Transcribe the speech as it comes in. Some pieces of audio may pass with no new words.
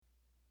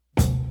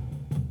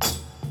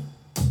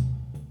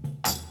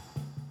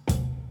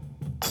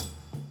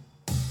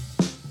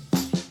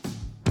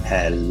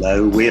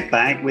Hello, we're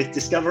back with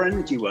Discover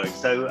Energy Work.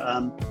 So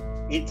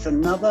it's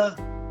another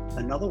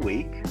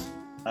week.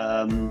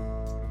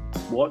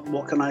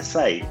 What can I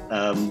say?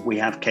 We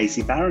have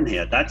Casey Barron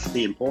here. That's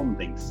the important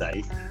thing to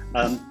say.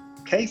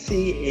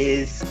 Casey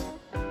is.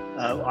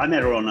 I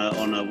met her on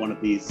one of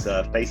these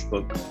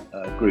Facebook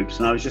groups,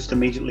 and I was just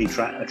immediately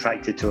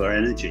attracted to her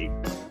energy.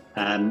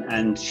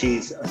 And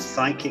she's a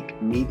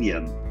psychic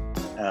medium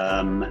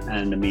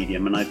and a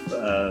medium, and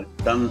I've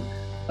done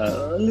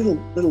a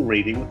little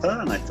reading with her,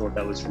 and I thought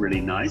that was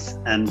really nice.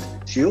 And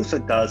she also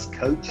does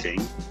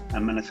coaching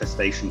and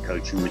manifestation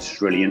coaching, which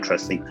is really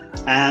interesting.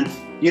 And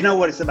you know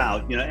what it's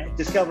about? You know,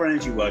 Discover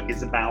Energy Work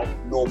is about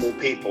normal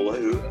people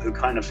who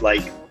kind of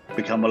like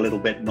become a little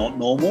bit not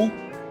normal.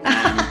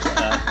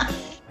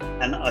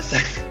 And I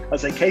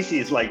say Casey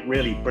is like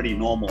really pretty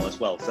normal as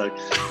well. So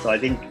I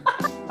think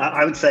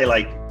I would say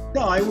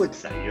I would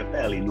say you're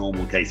fairly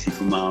normal, Casey,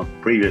 from our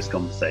previous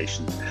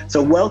conversations.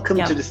 So welcome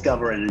to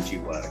Discover Energy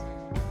Work.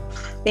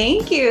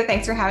 Thank you.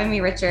 Thanks for having me,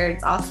 Richard.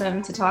 It's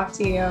awesome to talk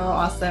to you.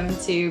 Awesome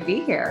to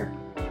be here.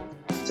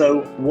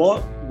 So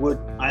what would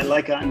I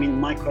like? I mean,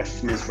 my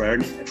question is for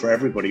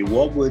everybody.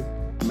 What would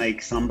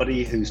make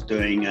somebody who's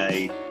doing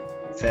a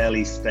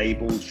fairly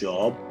stable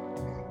job,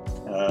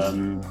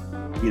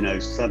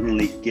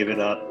 suddenly give it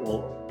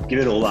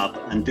all up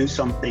and do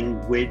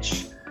something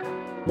which,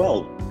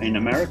 well, in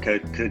America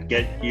could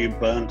get you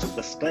burnt at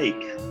the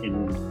stake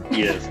in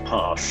years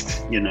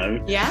past, you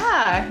know?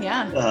 Yeah.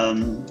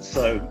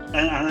 So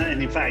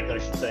in fact, I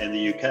should say in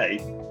the UK.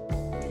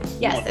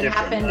 Yes, it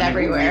happened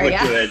everywhere.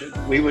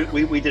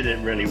 We did it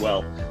really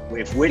well.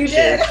 If witches,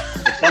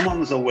 if someone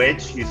was a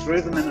witch, you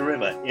threw them in the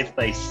river. If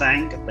they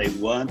sank, they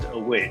weren't a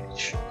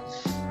witch.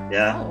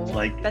 Yeah,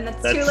 then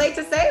it's too late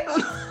to save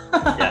them.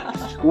 Yeah,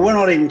 well, we're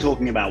not even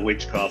talking about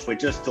witchcraft. We're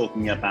just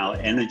talking about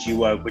energy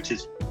work, which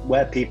is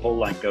where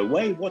people go,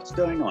 wait, what's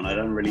going on? I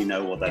don't really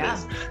know what that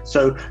is.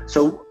 So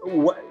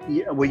what,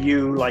 were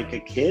you like a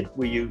kid?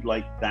 Were you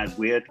like that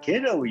weird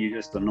kid, or were you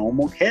just a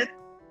normal kid?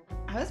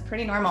 I was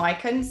pretty normal. I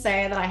couldn't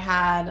say that I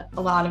had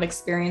a lot of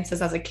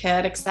experiences as a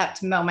kid,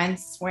 except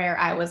moments where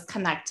I was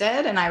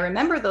connected. And I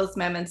remember those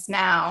moments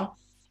now.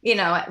 You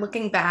know,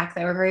 looking back,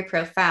 they were very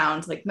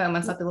profound, like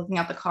moments I'd be looking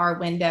out the car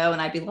window and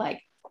I'd be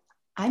like,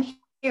 I'm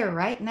here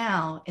right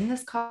now in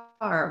this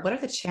car. What are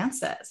the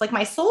chances? Like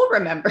my soul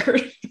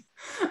remembered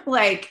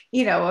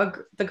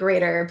the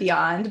greater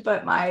beyond,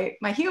 but my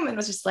human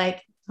was just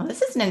like, oh,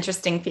 this is an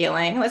interesting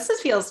feeling. This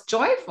just feels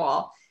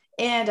joyful.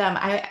 And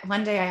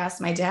one day I asked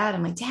my dad,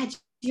 I'm like, Dad,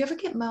 do you ever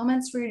get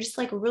moments where you're just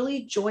like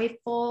really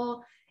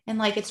joyful? And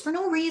like, it's for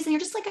no reason. You're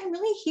just like, I'm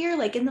really here,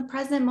 like in the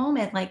present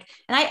moment. Like,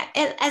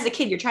 and as a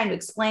kid, you're trying to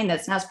explain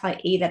this. And I was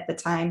probably 8 at the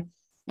time.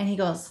 And he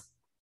goes,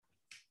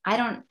 I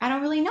don't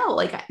really know.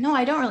 Like, no,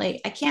 I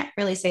can't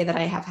really say that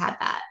I have had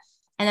that.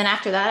 And then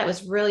after that, it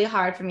was really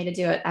hard for me to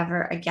do it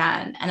ever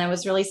again. And I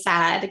was really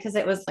sad because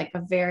it was like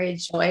a very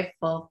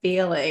joyful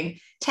feeling,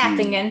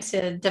 tapping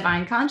into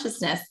divine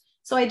consciousness.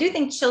 So I do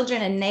think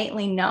children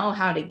innately know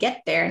how to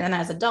get there. And then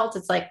as adults,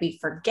 it's like we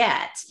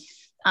forget.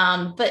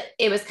 But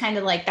it was kind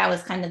of like, that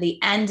was kind of the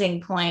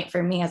ending point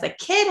for me as a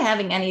kid,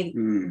 having any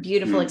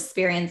beautiful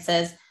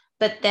experiences.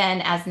 But then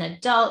as an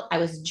adult, I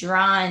was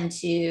drawn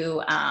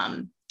to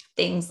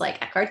things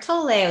like Eckhart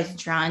Tolle. I was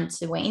drawn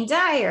to Wayne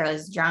Dyer. I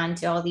was drawn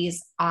to all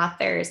these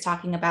authors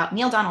talking about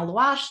Neil Donald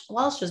Walsh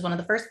was one of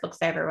the first books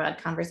I ever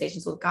read,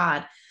 Conversations with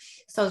God.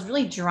 So I was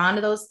really drawn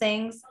to those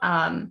things.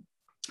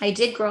 I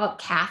did grow up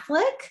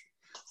Catholic.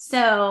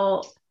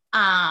 So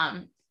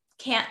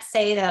can't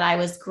say that I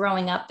was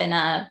growing up in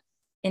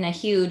a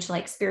huge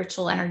like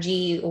spiritual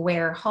energy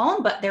aware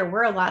home, but there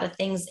were a lot of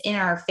things in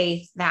our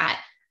faith that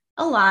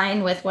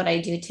align with what I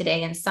do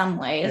today in some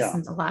ways,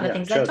 and a lot of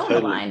things that don't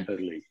align.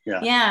 Totally.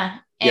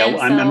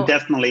 I'm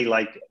definitely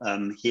like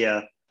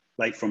here,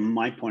 like from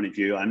my point of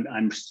view,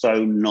 I'm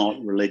so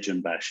not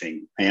religion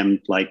bashing. I am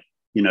like,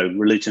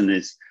 religion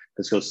has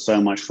got so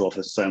much to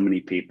offer so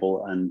many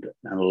people, and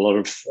a lot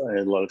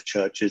of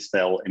churches,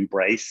 they'll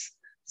embrace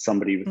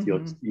somebody with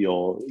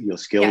your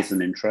skills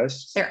and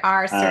interests. There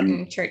are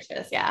certain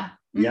churches. Yeah,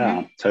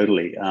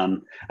 totally.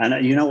 And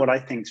you know what I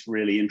think is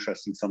really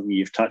interesting, something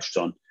you've touched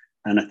on,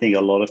 and I think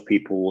a lot of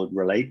people would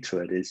relate to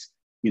it, is,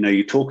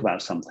 you talk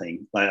about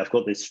something like, I've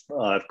got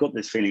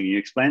this feeling, you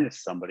explain it to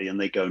somebody and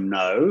they go,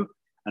 no.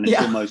 And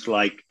it's almost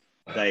like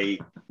they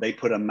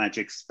put a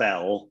magic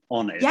spell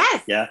on it.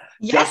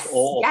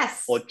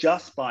 Or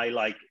just by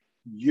like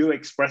you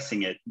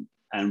expressing it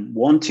and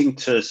wanting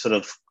to sort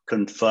of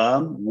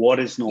confirm what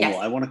is normal.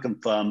 I want to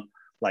confirm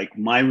like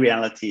my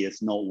reality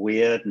is not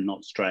weird and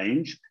not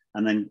strange,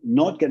 and then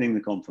not getting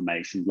the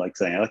confirmation, like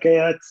saying, okay,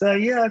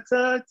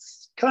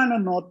 it's kind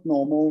of not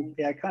normal.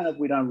 Yeah, kind of,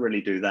 we don't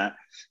really do that.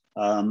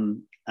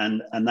 And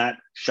that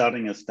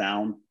shutting us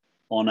down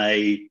on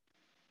I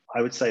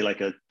would say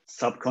like a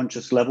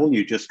subconscious level.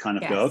 You just kind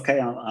of go,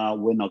 okay,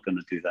 we're not going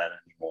to do that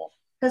anymore.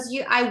 Because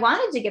I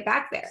wanted to get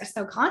back there.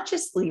 So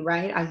consciously,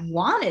 right? I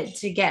wanted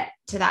to get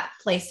to that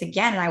place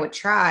again, and I would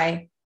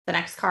try the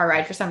next car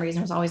ride. For some reason,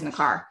 I was always in the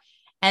car.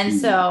 And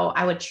so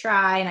I would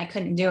try and I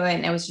couldn't do it.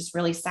 And it was just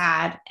really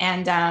sad.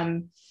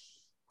 And,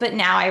 but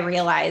now I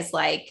realize,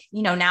 like,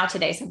 now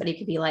today somebody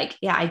could be like,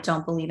 yeah, I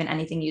don't believe in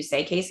anything you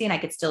say, Casey, and I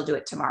could still do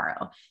it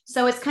tomorrow.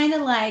 So it's kind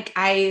of like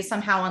I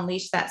somehow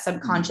unleashed that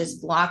subconscious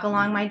block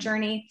along my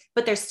journey,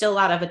 but there's still a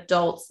lot of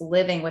adults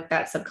living with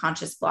that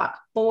subconscious block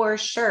for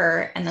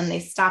sure. And then they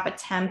stop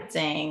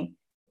attempting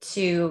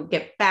to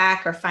get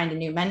back or find a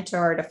new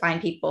mentor, to find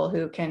people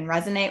who can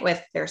resonate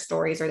with their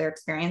stories or their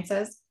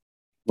experiences.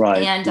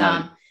 Right. And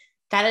right.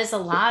 That is a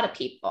lot of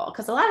people,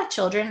 because a lot of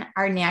children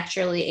are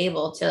naturally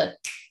able to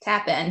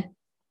tap in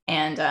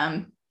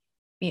and,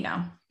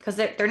 because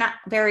they're not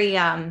very,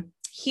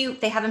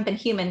 they haven't been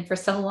human for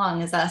so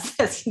long as us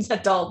as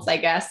adults, I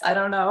guess. I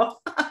don't know.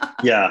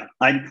 Yeah.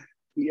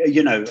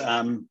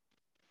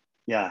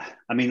 Yeah.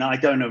 I mean, I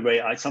don't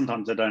know.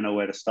 Sometimes I don't know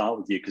where to start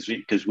with you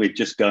because we're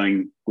just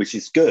going, which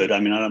is good. I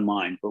mean, I don't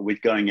mind, but we're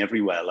going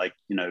everywhere. Like,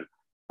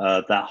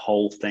 that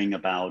whole thing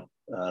about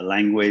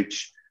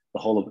language, the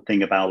whole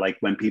thing about like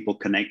when people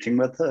connecting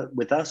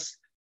with us,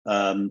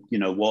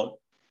 what,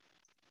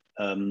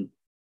 and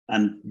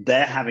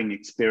they're having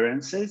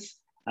experiences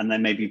and they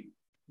may be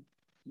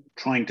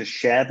trying to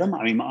share them.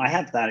 I mean, I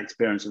have that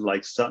experience of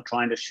like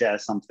trying to share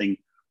something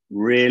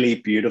really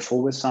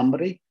beautiful with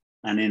somebody,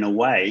 and in a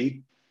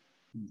way,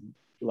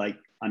 like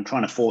I'm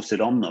trying to force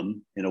it on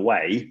them in a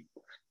way.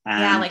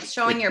 And like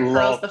showing your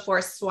pearls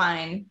before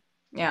swine.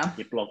 Yeah.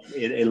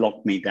 It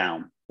locked me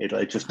down.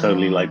 It just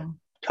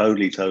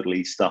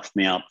totally stuffed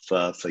me up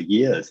for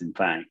years, in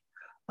fact.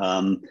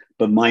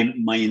 But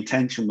my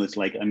intention was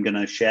like, I'm going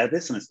to share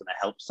this and it's going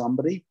to help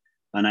somebody.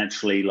 And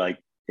actually, like,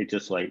 it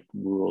just like,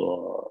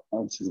 whoa, I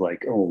was just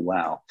like, oh,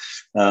 wow.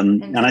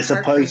 And I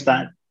suppose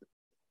that,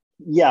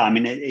 yeah, I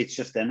mean, it's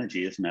just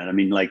energy, isn't it? I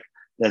mean, like,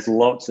 there's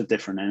lots of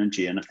different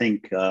energy. And I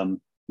think a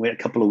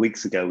couple of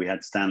weeks ago, we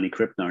had Stanley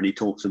Krippner, and he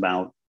talks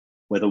about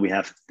whether we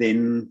have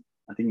thin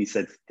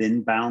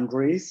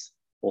boundaries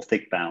or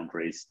thick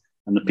boundaries.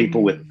 And the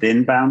people with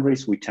thin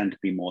boundaries, we tend to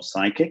be more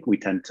psychic. We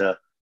tend to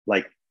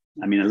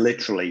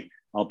literally,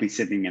 I'll be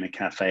sitting in a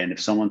cafe, and if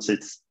someone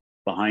sits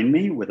behind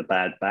me with a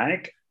bad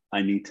bag,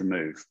 I need to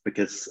move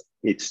because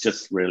it's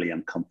just really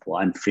uncomfortable.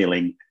 I'm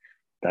feeling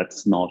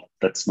that's not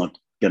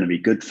going to be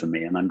good for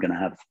me, and I'm going to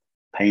have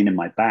pain in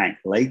my back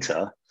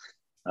later.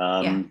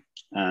 I mean,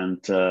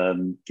 that's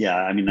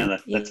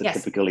a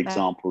typical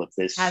example of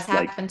this. Has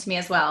happened to me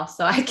as well.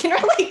 So I can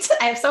relate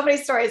I have so many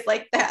stories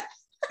like that.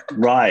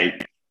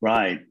 Right.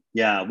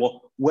 Yeah.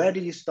 Well, where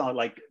do you start?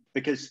 Like,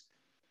 because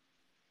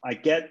I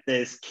get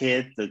this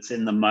kid that's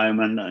in the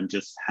moment and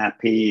just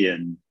happy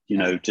and,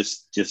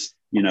 just with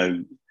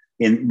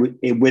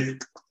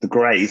the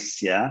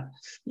grace. Yeah.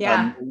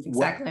 Yeah,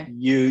 exactly.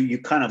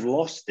 You kind of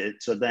lost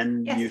it. So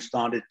then you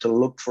started to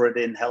look for it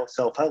in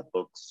self-help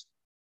books.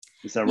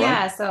 Is that right?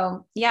 Yeah.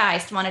 So I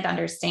just wanted to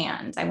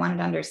understand.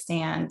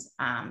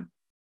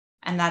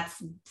 And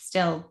that's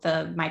still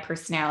my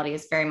personality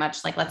is very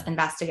much like, let's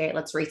investigate,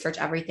 let's research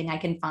everything I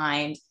can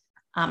find.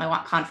 I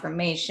want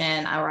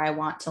confirmation, or I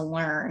want to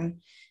learn.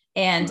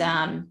 And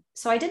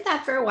so I did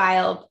that for a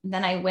while.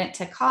 Then I went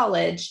to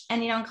college,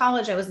 and, in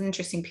college, it was an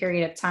interesting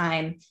period of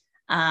time.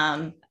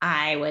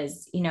 I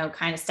was,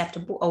 kind of stepped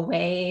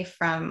away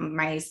from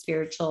my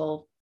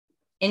spiritual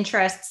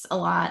interests a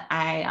lot.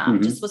 I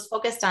just was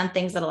focused on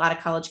things that a lot of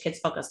college kids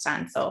focused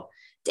on. So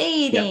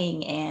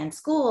dating and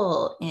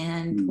school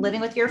and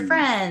living with your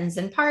friends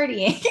and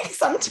partying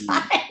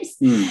sometimes.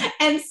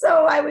 And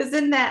so I was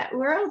in that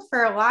world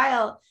for a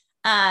while.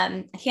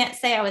 I can't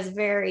say I was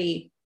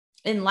very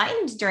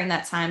enlightened during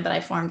that time, but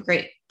I formed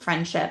great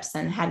friendships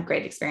and had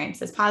great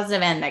experiences,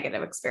 positive and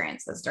negative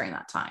experiences during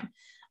that time.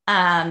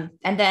 And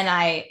then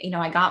I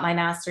got my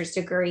master's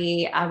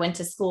degree. I went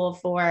to school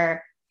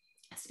for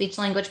speech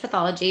language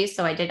pathology.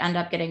 So I did end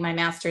up getting my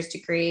master's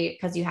degree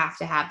because you have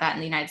to have that in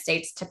the United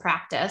States to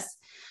practice.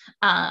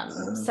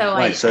 So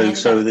this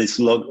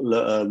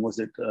was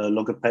it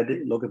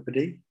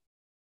logopedy?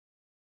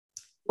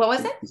 What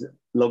was it? Is it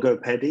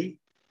logopedy?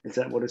 Is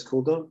that what it's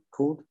called?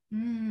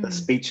 A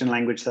speech and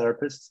language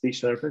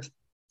speech therapist.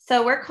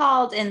 So we're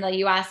called in the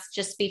US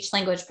just speech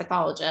language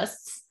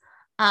pathologists.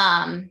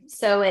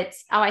 So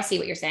it's, I see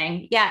what you're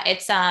saying. Yeah,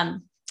 it's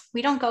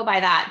we don't go by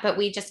that, but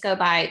we just go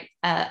by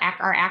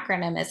our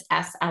acronym is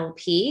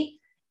SLP.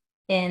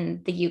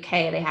 In the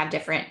UK, they have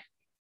different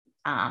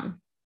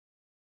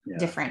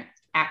different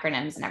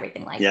acronyms and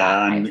everything like that. Yeah,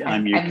 I'm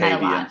UKian. I've met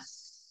a lot.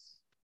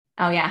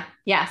 Oh yeah.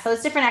 So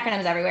it's different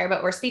acronyms everywhere,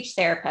 but we're speech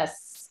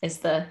therapists is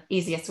the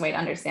easiest way to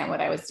understand what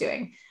I was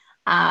doing.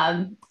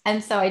 And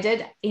so I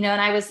did, and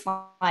I was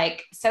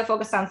like so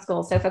focused on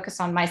school, so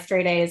focused on my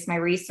straight A's, my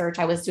research.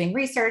 I was doing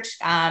research,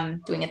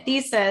 doing a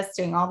thesis,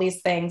 doing all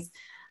these things.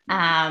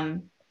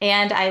 And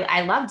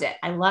I loved it.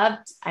 I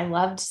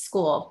loved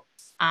school.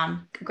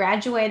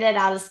 Graduated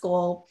out of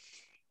school,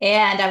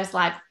 and I was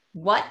like,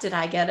 what did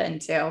I get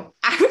into?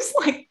 I was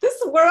like, this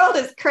world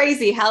is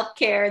crazy.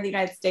 Healthcare in the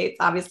United States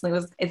obviously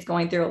it's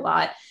going through a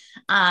lot.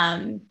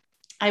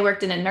 I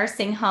worked in a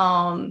nursing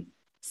home.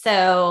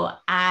 So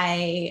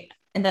I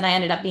And then I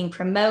ended up being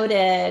promoted,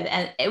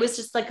 and it was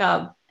just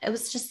it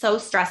was just so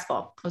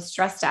stressful. I was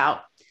stressed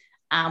out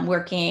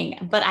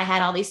working, but I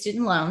had all these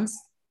student loans.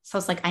 So I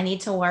was like, I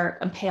need to work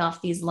and pay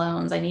off these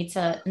loans. I need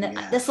to,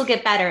 this will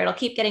get better. It'll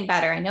keep getting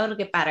better. I know it'll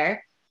get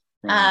better.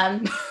 Right.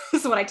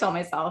 This is what I told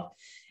myself.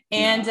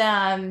 And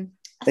so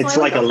it's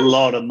like a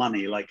lot of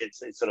money. Like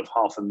it's sort of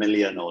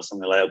 $500,000 or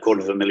something, like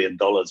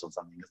 $250,000 or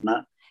something, isn't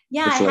that?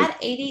 Yeah, I had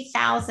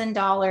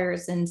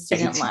 $80,000 in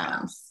student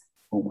loans.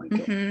 Oh my God.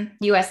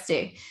 Mm-hmm.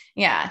 USD.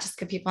 Yeah, just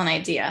give people an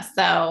idea.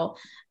 So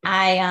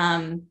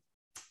I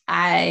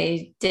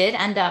did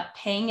end up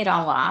paying it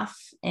all off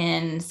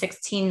in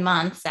 16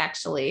 months.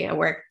 Actually, I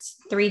worked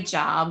 3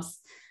 jobs.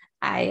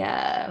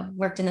 I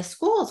worked in the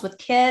schools with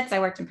kids. I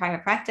worked in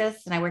private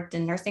practice, and I worked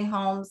in nursing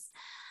homes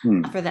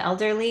for the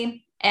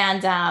elderly.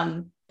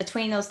 And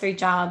between those 3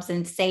 jobs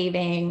and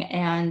saving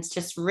and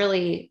just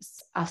really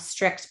a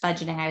strict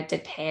budgeting, I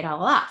did pay it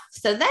all off.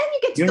 So then you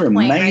get to the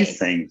point. You're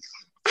amazing.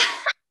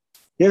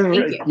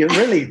 Right? You're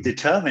really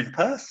determined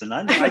person.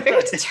 I'm a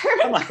very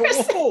determined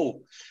person.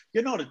 Whoa,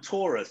 you're not a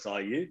Taurus, are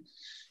you?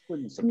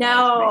 No, me.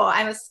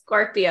 I'm a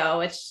Scorpio,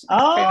 which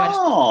pretty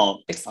much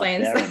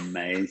explains. They're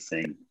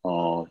amazing.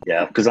 Oh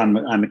yeah, because I'm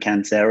a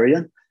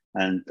Cancerian,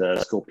 and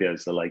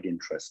Scorpios are like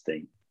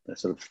interesting. They're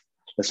sort of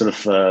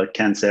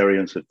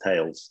Cancerians with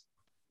tails.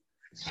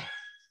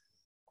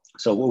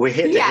 So we're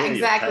here. Yeah,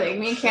 exactly.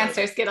 Me and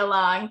Cancers get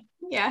along.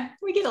 Yeah,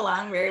 we get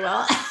along very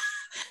well.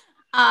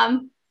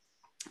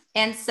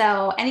 And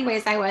so,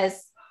 anyways,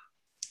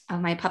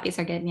 my puppies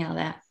are getting yelled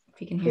at. If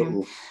you can hear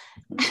them.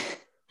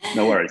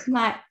 No worries.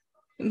 So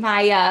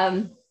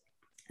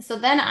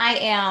then I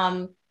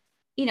am,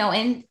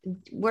 in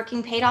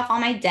working, paid off all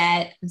my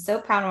debt. I'm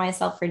so proud of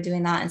myself for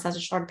doing that in such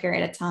a short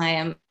period of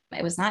time.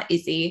 It was not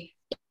easy.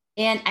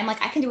 And I'm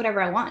like, I can do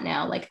whatever I want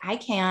now. Like I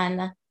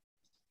can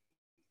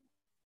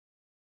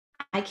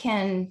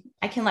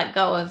let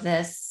go of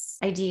this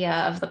idea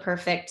of the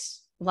perfect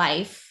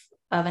life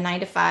of a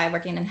 9-to-5,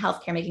 working in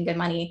healthcare, making good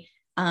money.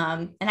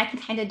 And I can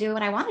kind of do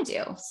what I want to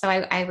do. So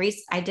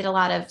I did a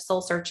lot of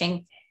soul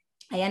searching.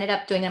 I ended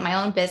up doing it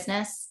my own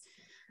business.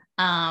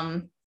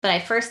 But I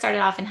first started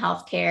off in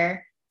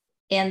healthcare,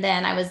 and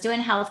then I was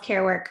doing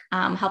healthcare work,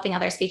 helping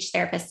other speech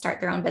therapists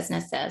start their own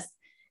businesses.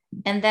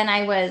 And then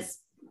I was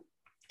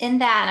in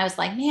that, and I was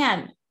like,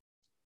 man,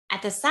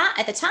 at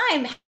the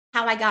time,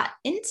 how I got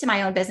into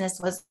my own business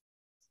was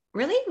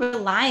really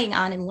relying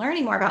on and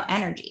learning more about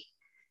energy,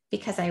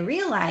 because I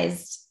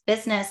realized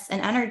business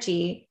and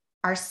energy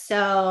are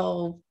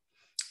so,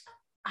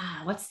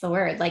 what's the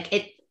word?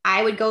 Like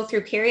I would go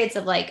through periods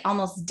of like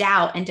almost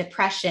doubt and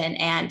depression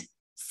and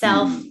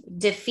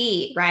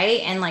self-defeat,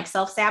 right? And like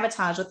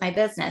self-sabotage with my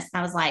business. And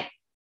I was like,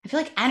 I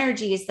feel like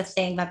energy is the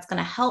thing that's going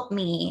to help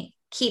me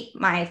keep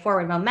my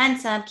forward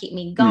momentum, keep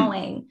me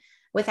going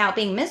without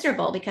being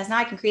miserable, because now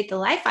I can create the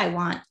life I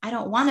want. I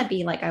don't want to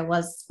be like I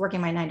was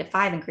working my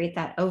 9-to-5 and create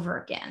that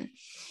over again.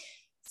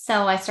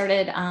 So I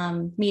started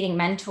meeting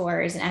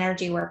mentors and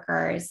energy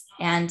workers,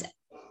 and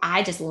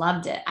I just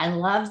loved it. I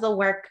loved the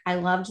work. I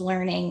loved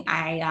learning.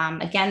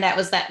 Again, that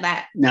was that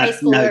high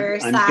schooler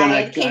side.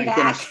 I'm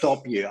gonna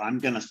stop you. I'm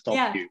gonna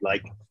stop you.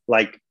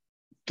 Like,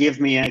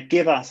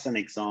 give us an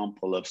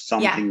example of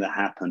something that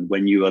happened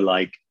when you're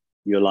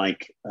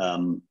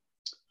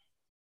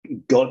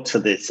got to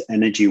this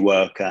energy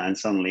worker, and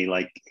suddenly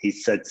like he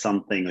said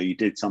something or you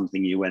did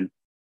something. You went,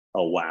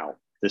 oh wow,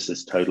 this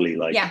is totally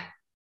like. Yeah,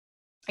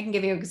 I can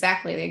give you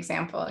exactly the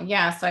example.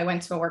 Yeah, so I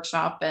went to a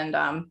workshop, and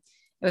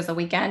it was a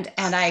weekend,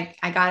 and I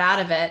got out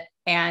of it,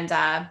 and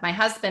my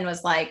husband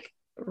was like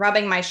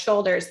rubbing my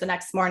shoulders the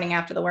next morning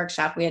after the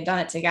workshop. We had done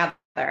it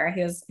together.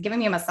 He was giving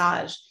me a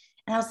massage,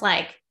 and I was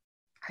like,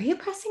 are you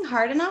pressing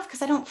hard enough?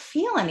 Because I don't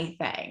feel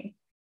anything.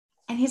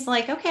 And he's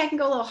like, okay, I can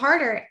go a little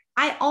harder.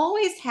 I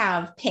always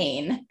have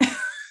pain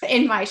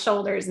in my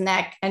shoulders,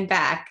 neck, and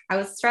back. I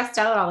was stressed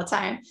out all the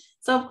time.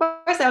 So of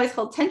course I always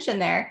hold tension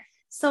there.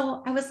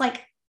 So I was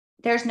like,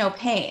 there's no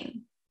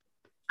pain.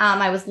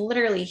 I was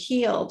literally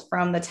healed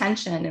from the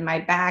tension in my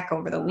back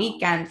over the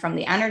weekend from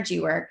the energy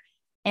work.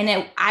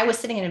 And I was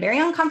sitting in a very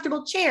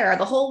uncomfortable chair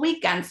the whole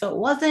weekend. So it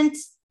wasn't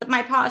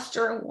my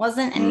posture, it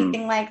wasn't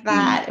anything like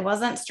that. It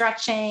wasn't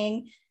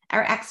stretching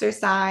or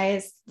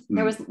exercise.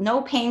 There was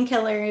no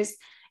painkillers.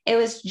 It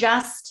was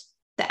just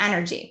the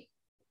energy.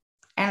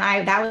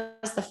 And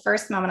that was the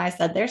first moment I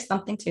said, there's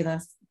something to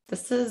this.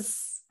 This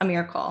is a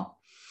miracle.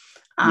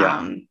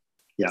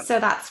 So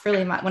that's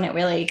really when it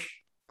really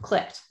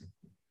clicked.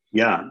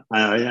 Yeah.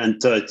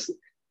 And so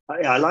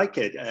I like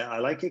it. I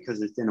like it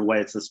because it's, in a way,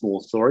 it's a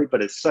small story,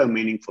 but it's so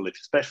meaningful,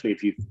 especially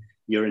if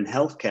you're in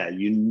healthcare,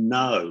 you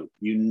know,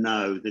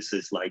 this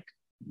is like,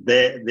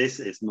 this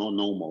is not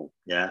normal.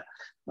 Yeah.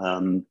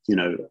 And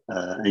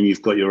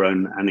you've got your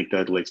own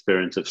anecdotal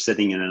experience of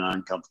sitting in an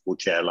uncomfortable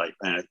chair, like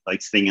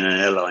sitting in an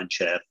airline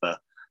chair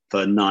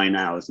for 9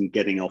 hours and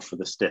getting off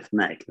with a stiff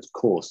neck, of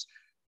course.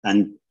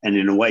 And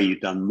in a way, you've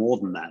done more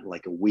than that,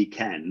 like a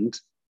weekend,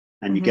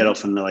 and you get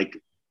off and like,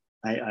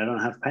 I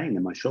don't have pain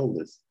in my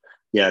shoulders.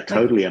 Yeah,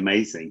 totally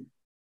amazing.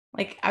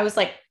 Like I was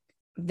like,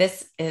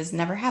 this is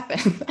never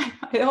happened.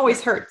 it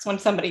always hurts when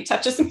somebody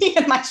touches me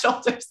in my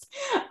shoulders.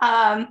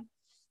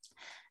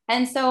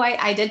 And so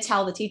I did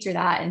tell the teacher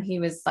that, and he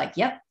was like,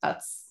 yep,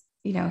 that's,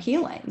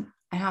 healing.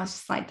 And I was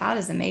just like, that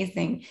is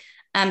amazing.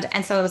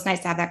 And so it was nice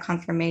to have that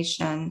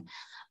confirmation.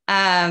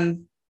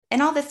 And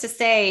all this to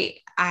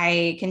say,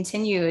 I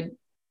continued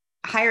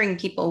hiring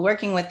people,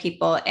 working with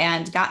people,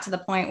 and got to the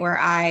point where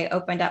I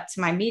opened up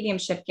to my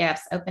mediumship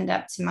gifts, opened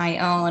up to my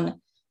own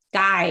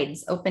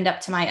guides, opened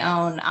up to my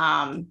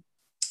own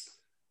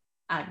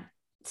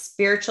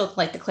spiritual,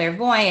 like the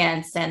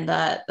clairvoyance and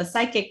the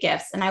psychic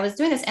gifts. And I was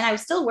doing this, and I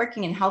was still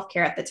working in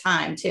healthcare at the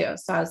time too.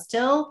 So I was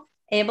still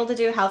able to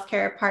do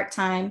healthcare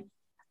part-time,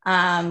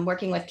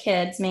 working with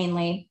kids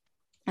mainly.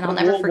 And I'll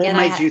never forget.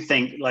 What made you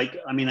think, like,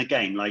 I mean,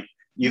 again, like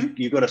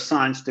you got a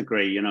science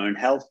degree, in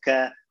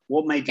healthcare.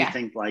 What made you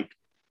think like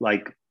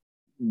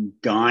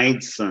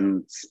guides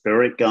and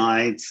spirit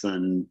guides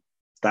and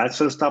that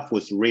sort of stuff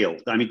was real?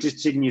 I mean,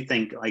 just didn't you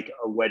think like,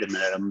 oh, wait a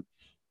minute,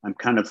 I'm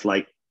kind of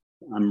like,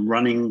 I'm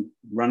running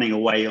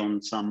away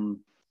on some,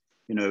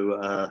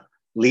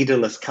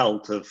 leaderless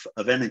cult of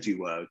energy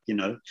work,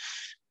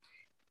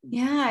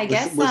 Yeah, I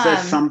guess. Was there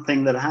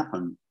something that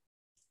happened?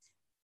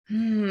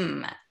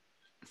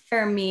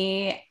 For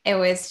me, it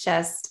was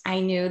just, I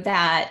knew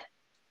that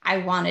I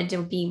wanted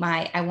to do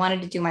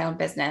my own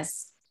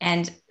business.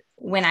 And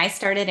when I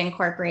started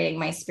incorporating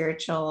my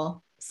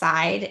spiritual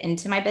side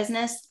into my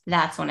business,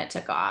 that's when it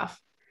took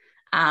off.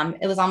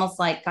 It was almost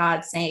like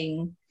God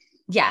saying,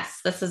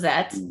 yes, this is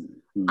it.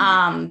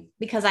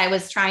 Because I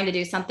was trying to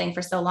do something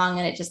for so long,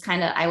 and it just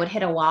I would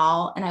hit a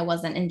wall, and I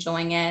wasn't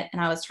enjoying it.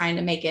 And I was trying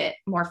to make it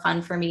more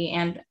fun for me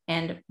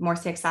and more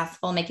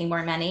successful, making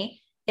more money.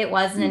 It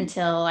wasn't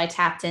until I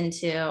tapped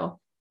into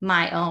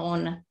my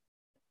own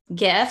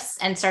gifts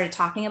and started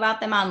talking about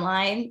them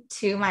online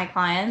to my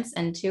clients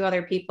and to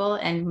other people,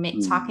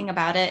 and talking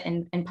about it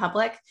in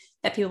public,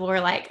 that people were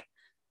like,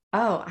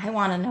 oh, I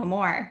want to know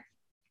more,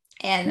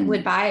 and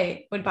would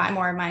buy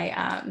more of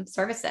my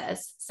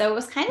services. So it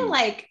was kind of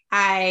like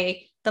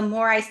the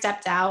more I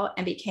stepped out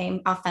and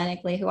became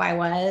authentically who I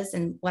was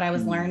and what I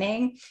was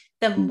learning,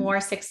 the more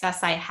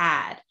success I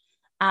had.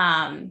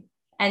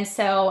 And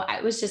so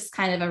I was just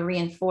kind of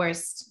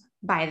reinforced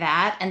by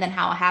that. And then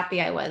how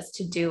happy I was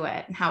to do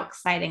it and how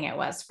exciting it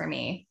was for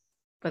me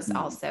was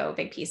also a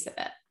big piece of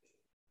it.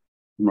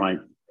 Right.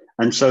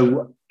 And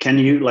so can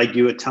you, like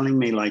you were telling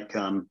me, like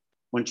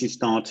once you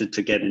started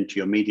to get into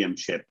your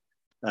mediumship,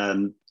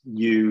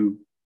 you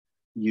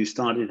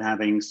started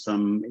having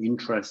some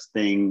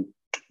interesting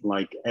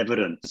like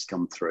evidence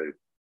come through.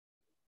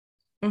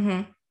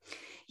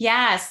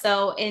 Yeah.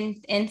 So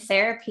in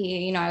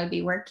therapy, I would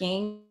be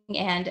working,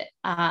 and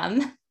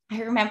I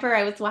remember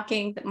I was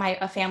walking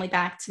a family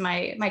back to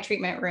my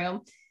treatment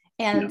room,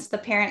 and the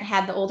parent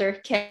had the older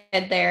kid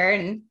there,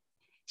 and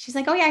she's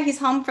like, oh yeah, he's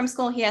home from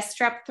school. He has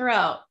strep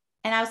throat.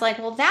 And I was like,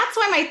 well, that's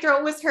why my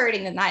throat was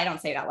hurting. And I don't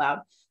say it out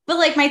loud, but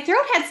like my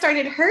throat had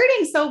started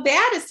hurting so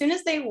bad as soon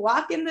as they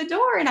walk in the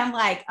door. And I'm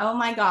like, oh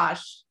my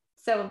gosh.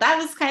 So that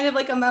was kind of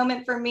like a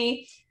moment for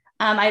me.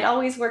 I'd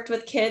always worked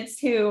with kids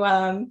who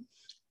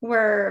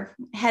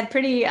had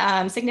pretty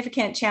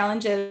significant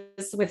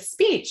challenges with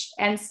speech.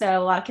 And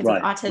so a lot of kids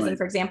with autism,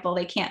 for example,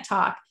 they can't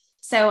talk.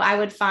 So I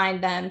would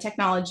find them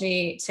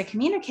technology to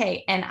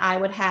communicate. And I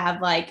would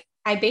have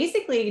I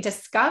basically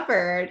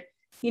discovered,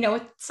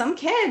 with some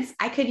kids,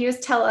 I could use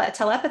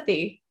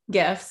telepathy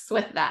gifts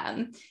with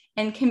them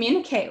and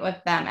communicate with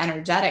them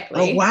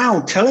energetically. Oh,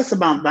 wow. Tell us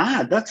about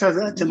that. That's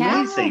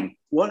amazing.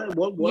 What?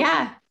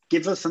 Yeah.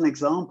 Give us an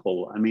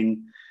example. I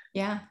mean.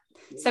 Yeah.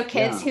 So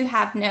kids who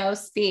have no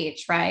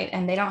speech, right?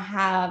 And they don't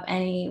have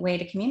any way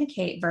to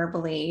communicate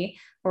verbally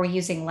or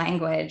using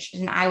language.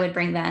 And I would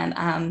bring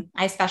them,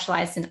 I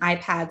specialized in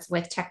iPads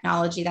with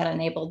technology that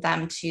enabled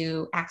them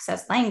to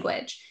access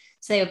language.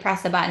 So they would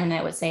press a button and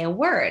it would say a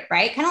word,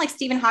 right? Kind of like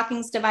Stephen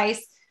Hawking's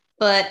device,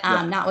 but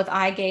not with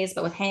eye gaze,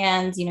 but with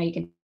hands. You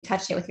can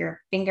touch it with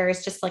your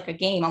fingers, just like a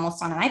game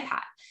almost on an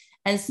iPad.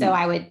 And so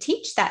I would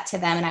teach that to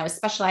them, and I was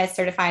specialized,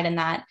 certified in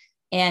that.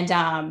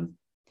 And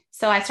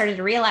so I started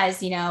to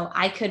realize,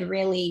 I could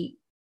really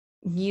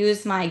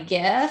use my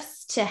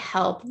gifts to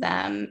help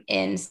them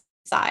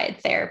inside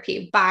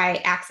therapy by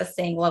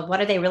accessing, well, what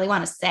do they really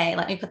want to say?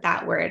 Let me put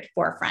that word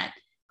forefront,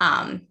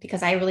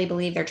 because I really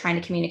believe they're trying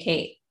to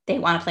communicate. They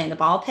want to play in the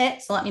ball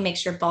pit. So let me make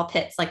sure ball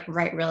pit's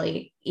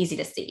really easy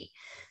to see.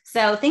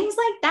 So things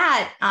like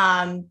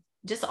that,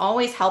 just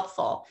always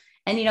helpful.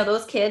 And,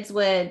 those kids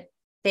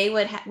we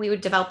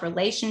would develop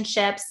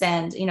relationships,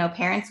 and,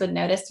 parents would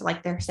notice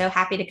they're so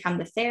happy to come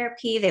to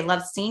therapy. They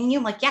love seeing you.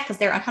 I'm like, yeah, because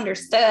they're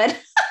understood.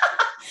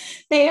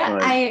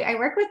 I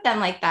work with them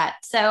like that.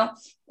 So,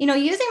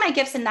 using my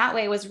gifts in that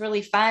way was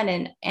really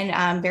fun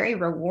and very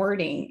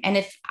rewarding. And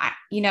if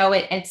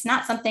it's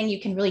not something you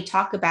can really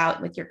talk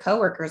about with your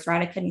coworkers,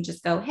 right? I couldn't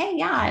just go, hey,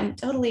 yeah, I'm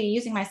totally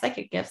using my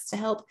psychic gifts to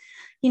help,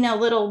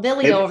 little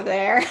Billy over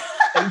there.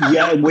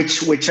 Yeah.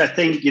 Which I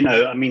think,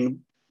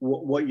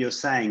 what you're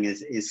saying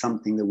is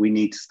something that we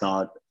need to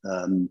start,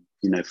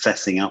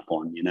 fessing up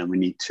on. We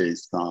need to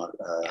start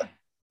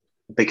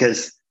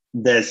because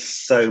there's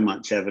so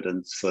much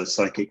evidence for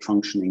psychic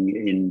functioning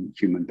in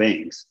human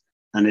beings.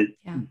 And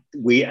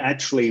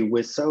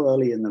we're so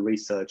early in the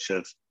research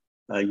of,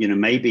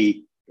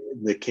 maybe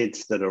the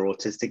kids that are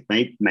autistic,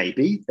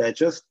 maybe they're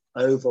just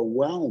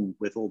overwhelmed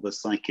with all the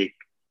psychic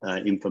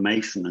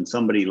information, and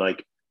somebody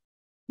like,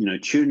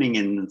 tuning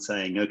in and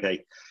saying,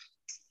 okay,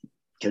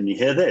 can you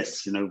hear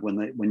this?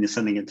 When you're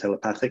sending it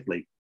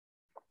telepathically,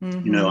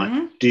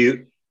 do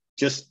you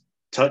just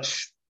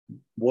touch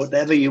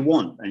whatever you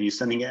want, and you're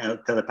sending it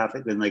out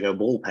telepathically, and they go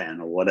ball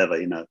pen or whatever,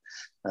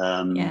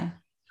 but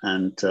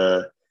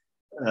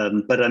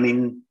I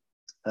mean,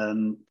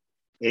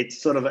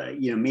 it's sort of,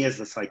 me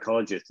as a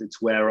psychologist,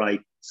 it's where I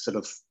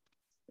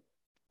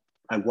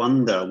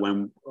wonder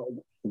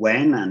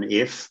when and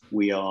if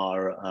we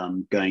are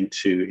going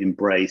to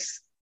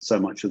embrace so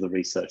much of the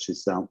research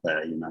that's out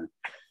there,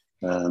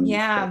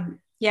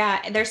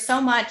 Yeah, there's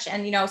so much.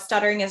 And,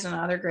 stuttering is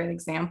another great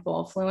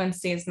example.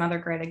 Fluency is another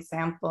great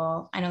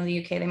example. I know in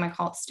the UK, they might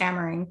call it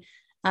stammering,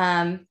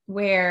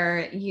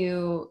 where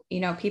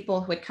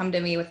people would come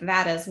to me with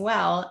that as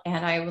well.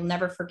 And I will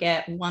never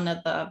forget one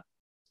of the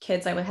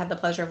kids I would have the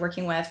pleasure of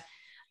working with.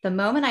 The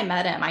moment I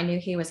met him, I knew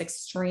he was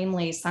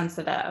extremely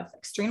sensitive,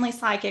 extremely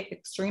psychic,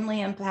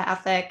 extremely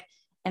empathic.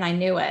 And I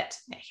knew it.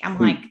 I'm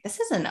like, this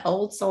is an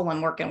old soul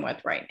I'm working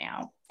with right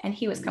now. And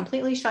he was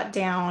completely shut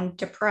down,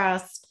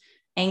 depressed,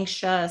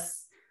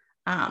 anxious,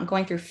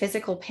 going through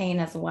physical pain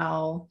as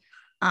well.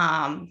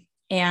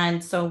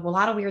 And so a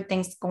lot of weird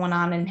things going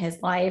on in his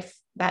life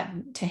that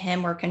to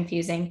him were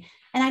confusing.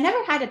 And I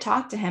never had to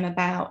talk to him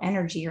about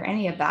energy or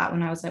any of that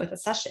when I was with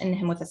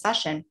a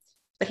session,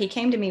 but he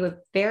came to me with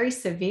very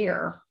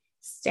severe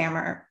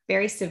stammer,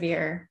 very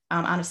severe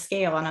on a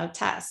scale, on a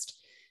test.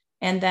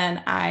 And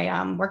then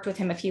I worked with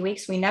him a few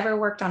weeks. We never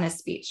worked on his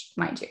speech,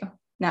 mind you,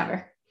 never.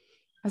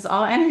 It was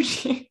all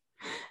energy.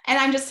 And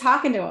I'm just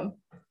talking to him.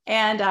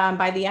 And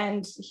by the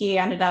end,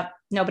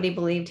 nobody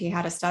believed he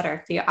had a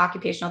stutter. The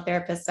occupational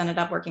therapist ended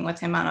up working with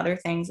him on other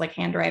things like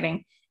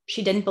handwriting.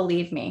 She didn't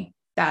believe me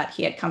that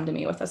he had come to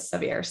me with a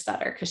severe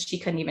stutter because she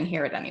couldn't even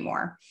hear it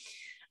anymore.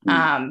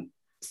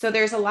 So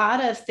there's a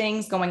lot of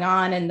things going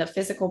on in the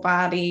physical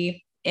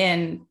body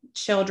in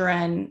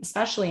children,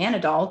 especially in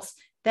adults,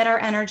 that are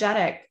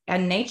energetic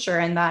in nature.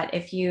 And that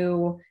if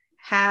you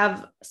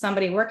have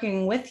somebody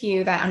working with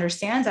you that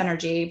understands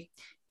energy,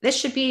 this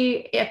should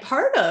be a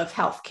part of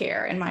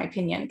healthcare, in my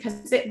opinion,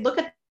 because look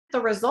at the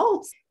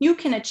results you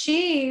can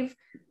achieve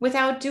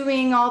without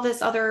doing all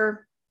these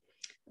other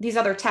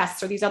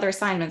tests or these other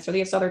assignments or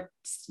these other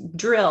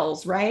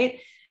drills,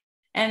 right?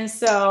 And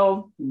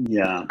so,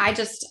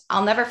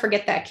 I'll never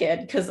forget that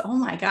kid because, oh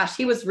my gosh,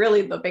 he was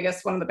really one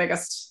of the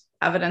biggest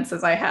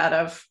evidences I had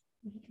of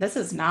this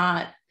is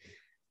not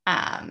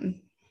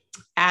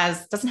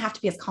doesn't have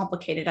to be as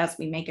complicated as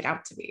we make it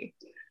out to be.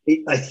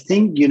 I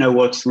think,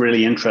 what's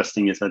really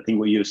interesting is I think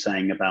what you're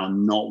saying about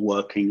not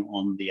working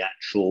on the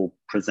actual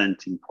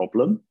presenting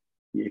problem,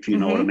 if you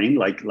know what I mean,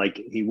 like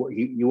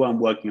you weren't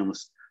working on the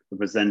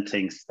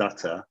presenting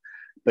stutter,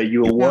 but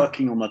you were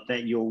working on the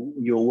thing,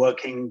 you're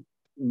working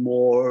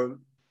more,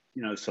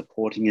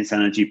 supporting his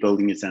energy,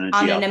 building his energy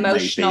on an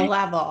emotional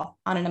level,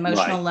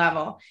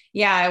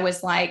 Yeah. It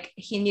was like,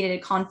 he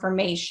needed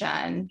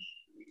confirmation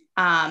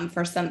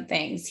for some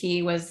things.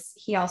 He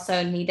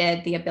also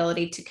needed the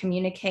ability to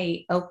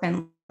communicate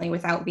openly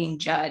without being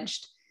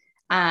judged.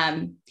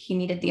 He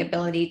needed the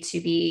ability to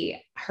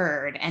be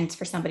heard and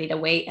for somebody to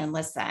wait and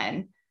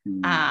listen.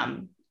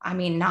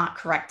 Not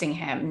correcting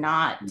him,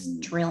 not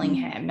drilling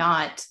him,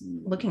 not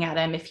looking at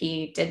him if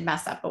he did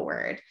mess up a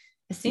word.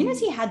 As soon as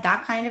he had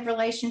that kind of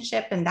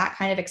relationship and that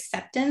kind of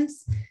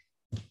acceptance,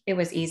 it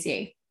was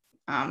easy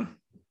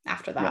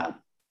after that.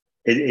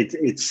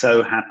 It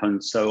so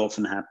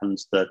often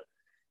happens that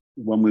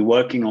when we're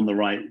working on the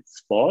right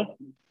spot,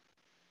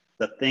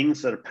 the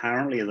things that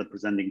apparently are the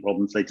presenting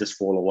problems, they just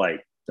fall away.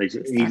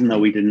 Even though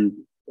we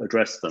didn't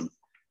address them.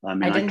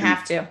 I didn't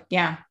have to.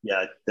 Yeah.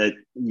 Yeah.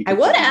 I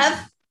would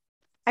have.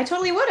 I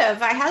totally would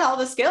have. I had all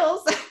the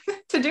skills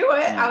to do it.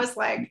 Yeah. I was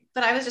like,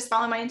 but I was just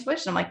following my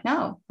intuition. I'm like,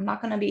 no, I'm not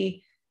going to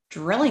be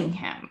drilling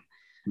him.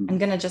 I'm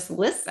going to just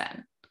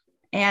listen.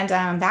 And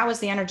that was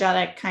the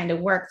energetic kind of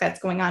work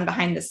that's going on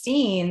behind the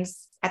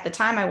scenes. At the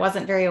time, I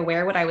wasn't very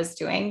aware what I was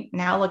doing.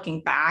 Now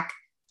looking back,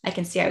 I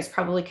can see I was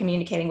probably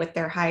communicating with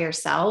their higher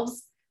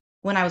selves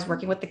when I was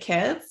working with the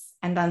kids.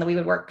 And then we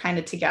would work kind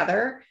of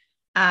together.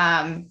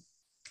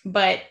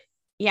 But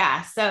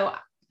yeah, so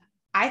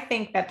I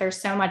think that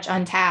there's so much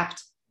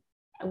untapped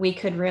we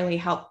could really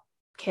help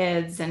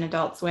kids and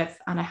adults with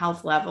on a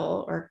health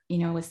level or,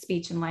 with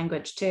speech and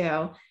language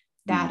too,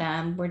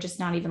 that we're just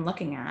not even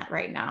looking at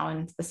right now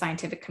in the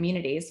scientific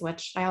communities,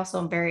 which I also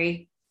am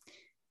very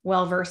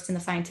well versed in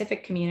the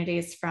scientific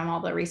communities from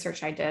all the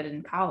research I did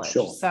in college.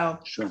 Sure.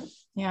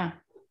 Yeah.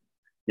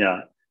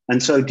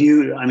 And so do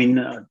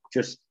you,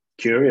 just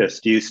curious,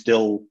 do you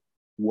still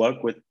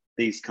work with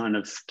these kind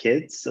of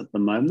kids at the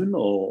moment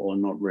or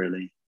not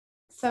really?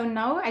 So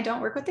no, I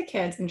don't work with the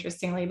kids,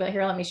 interestingly, but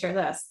here, let me share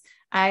this.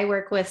 I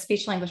work with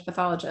speech language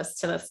pathologists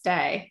to this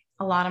day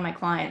a lot of my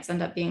clients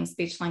end up being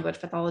speech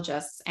language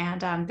pathologists, and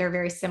they're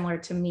very similar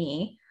to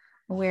me,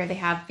 where they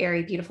have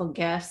very beautiful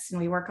gifts and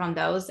we work on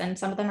those. And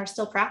some of them are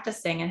still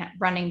practicing and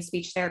running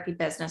speech therapy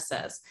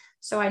businesses.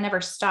 So I never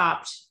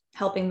stopped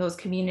helping those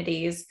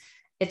communities.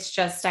 It's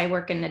just, I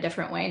work in a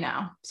different way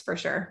now, for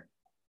sure.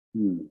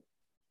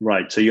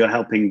 Right. So you're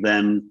helping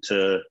them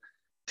to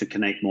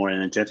connect more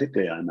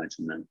energetically, I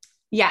imagine then.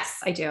 Yes,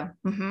 I do.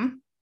 Mm-hmm.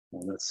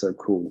 Oh, that's so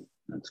cool.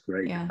 That's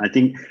great. Yeah. I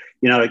think,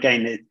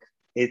 again,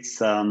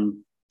 it's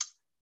I'm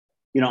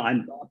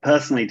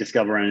personally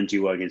discover energy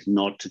work is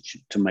not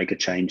to make a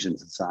change in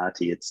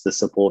society. It's to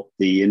support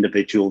the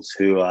individuals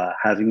who are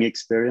having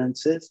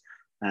experiences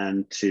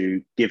and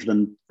to give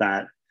them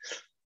that,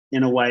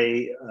 in a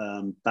way,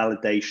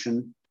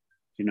 validation,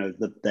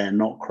 that they're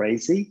not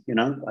crazy.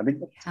 I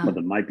mean, some of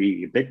them might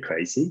be a bit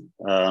crazy,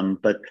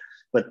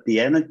 but the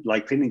energy,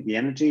 like feeling the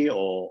energy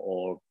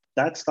or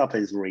that stuff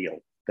is real.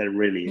 That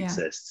really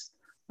exists.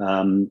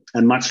 And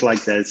much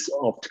like there's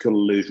optical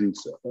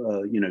illusions,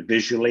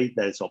 visually,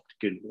 there's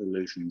optical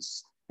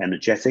illusions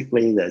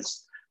energetically,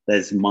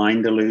 there's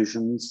mind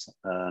illusions.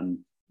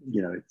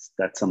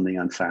 That's something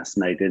I'm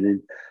fascinated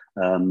in.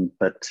 I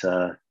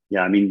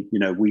mean, you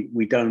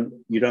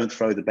don't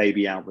throw the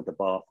baby out with the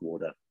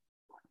bathwater,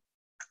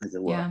 as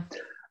it were.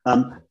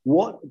 I'm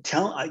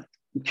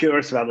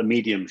curious about the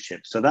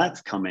mediumship. So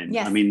that's come in.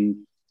 Yes. I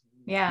mean,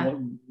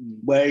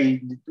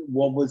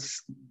 what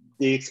was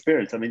the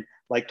experience? I mean,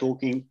 like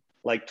talking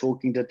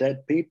to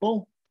dead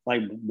people?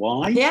 Like,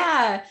 why?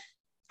 Yeah.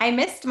 I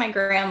missed my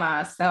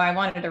grandma, so I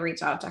wanted to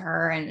reach out to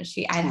her, and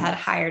I had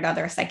hired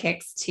other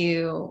psychics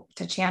to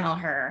channel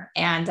her.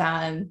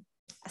 And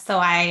so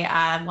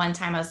I one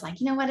time I was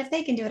like, you know what, if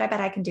they can do it, I bet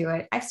I can do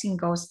it. I've seen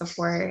ghosts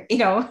before,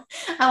 I'm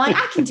like,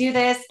 I can do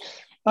this.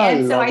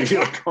 And so I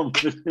your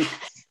confidence.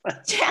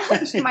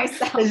 challenged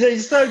myself.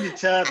 It's so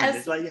determined.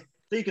 It's like,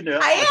 you can do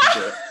it. I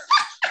can do it.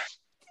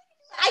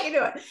 I can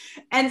do it.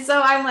 And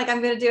so I'm like,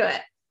 I'm going to do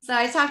it. So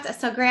I talked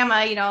to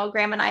grandma,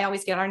 grandma and I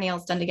always get our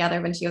nails done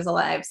together when she was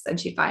alive. And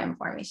she'd buy them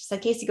for me. She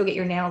said, Casey, go get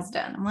your nails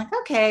done. I'm like,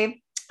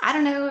 okay, I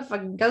don't know if a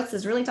ghost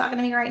is really talking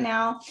to me right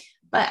now,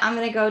 but I'm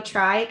going to go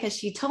try. Cause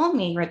she told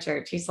me,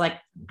 Richard, she's like,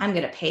 I'm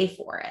going to pay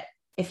for it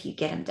if you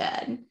get them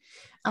done.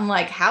 I'm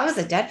like, how is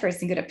a dead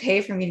person going to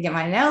pay for me to get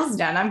my nails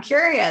done? I'm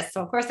curious.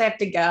 So of course I have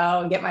to go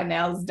and get my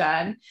nails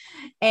done.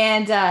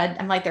 And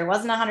I'm like, there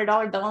wasn't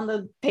 $100 bill on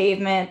the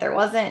pavement. There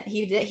wasn't,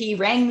 he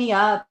rang me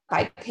up.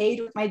 I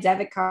paid with my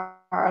debit card.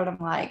 I'm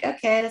like,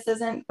 okay, this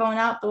isn't going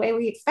out the way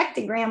we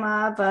expected,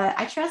 grandma, but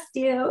I trust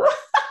you.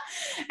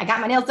 I got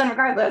my nails done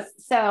regardless.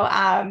 So,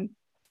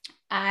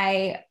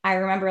 I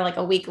remember like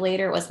a week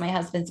later it was my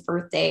husband's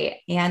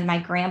birthday, and my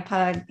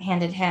grandpa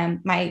handed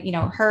him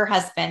her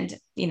husband,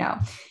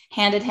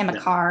 handed him a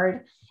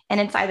card, and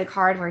inside the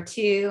card were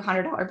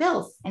 $200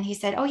 bills. And he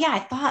said, oh yeah, I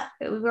thought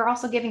we were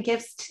also giving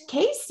gifts to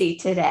Casey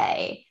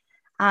today.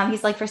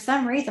 He's like, for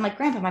some reason, I'm like,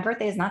 Grandpa, my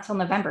birthday is not till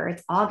November.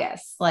 It's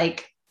August.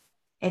 Like,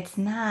 it's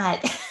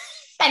not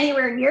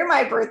anywhere near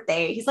my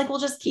birthday. He's like, we'll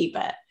just keep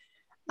it.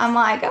 I'm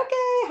like,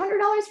 okay,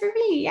 $100 for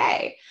me.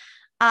 Yay.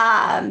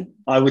 I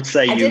would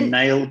say you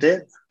nailed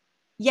it.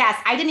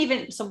 Yes, I didn't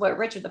even. So what,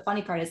 Richard, the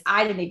funny part is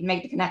I didn't even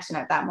make the connection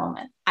at that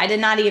moment. I did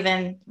not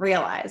even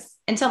realize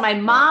until my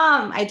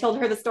mom, I told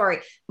her the story.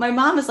 My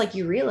mom was like,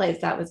 you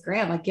realize that was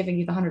Grandma giving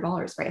you the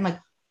 $100, right? I'm like,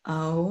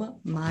 oh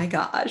my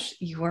gosh,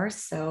 you are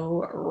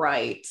so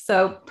right.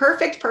 So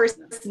perfect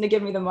person to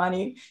give me the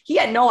money. He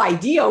had no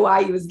idea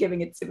why he was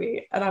giving it to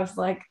me. And I was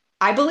like,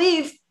 I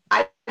believe.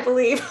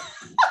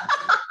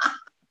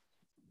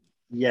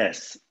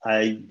 Yes,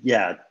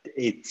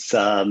 it's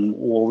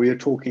well, we were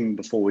talking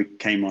before we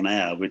came on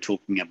air, we're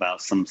talking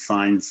about some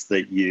signs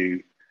that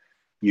you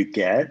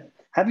get.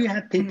 Have you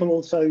had people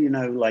also,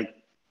 like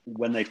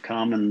when they've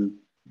come and,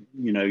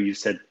 you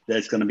said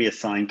there's going to be a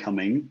sign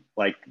coming,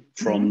 like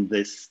from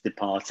this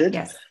departed?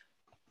 Yes.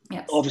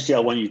 Obviously, I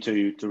want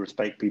you to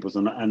respect people's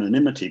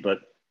anonymity,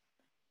 but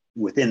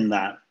within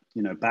that,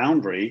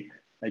 boundary,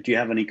 do you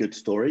have any good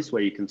stories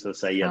where you can sort of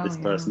say, this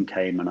person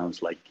came and I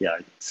was like,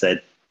 it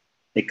said,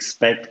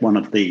 expect one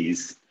of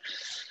these?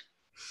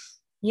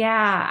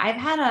 Yeah,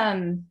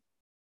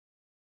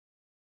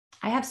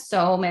 I have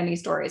so many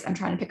stories. I'm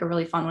trying to pick a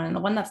really fun one. And the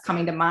one that's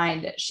coming to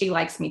mind, she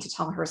likes me to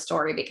tell her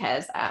story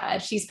because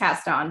she's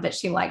passed on, but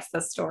she likes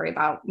the story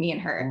about me and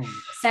her.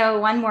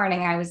 So one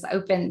morning I was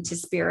open to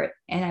spirit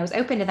and I was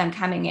open to them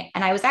coming in.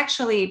 And I was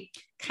actually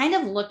kind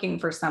of looking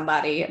for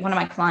somebody, one of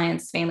my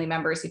clients, family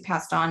members who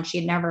passed on. She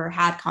had never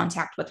had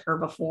contact with her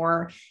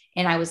before.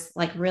 And I was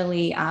like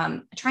really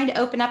trying to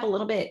open up a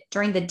little bit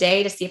during the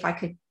day to see if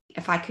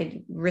I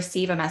could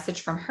receive a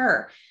message from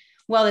her.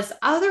 Well, this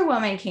other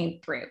woman came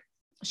through.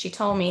 She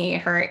told me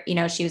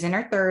she was in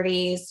her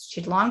 30s.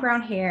 She had long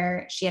brown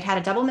hair. She had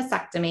a double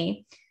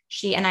mastectomy.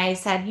 And I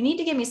said, you need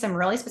to give me some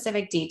really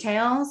specific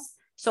details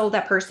so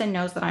that person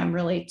knows that I'm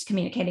really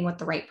communicating with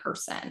the right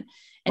person.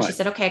 And she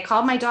said, okay, I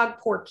called my dog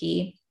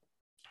Porky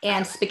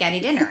and spaghetti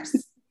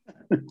dinners.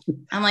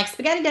 I'm like,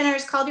 spaghetti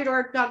dinners, called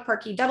your dog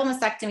Porky, double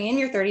mastectomy, in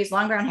your 30s,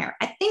 long brown hair.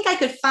 I think I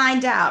could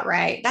find out,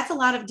 right? That's a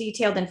lot of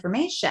detailed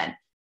information.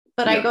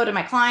 But I go to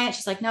my client,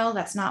 she's like, no,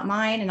 that's not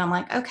mine. And I'm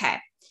like, okay.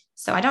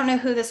 So I don't know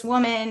who this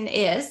woman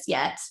is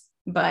yet,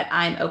 but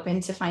I'm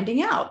open to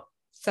finding out.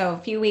 So a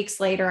few weeks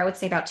later, I would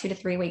say about 2 to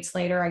 3 weeks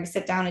later, I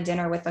sit down to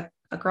dinner with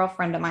a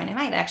girlfriend of mine. It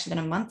might have actually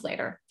been a month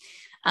later.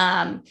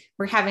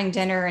 We're having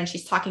dinner and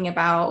she's talking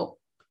about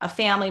a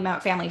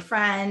family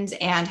friend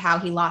and how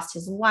he lost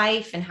his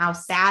wife and how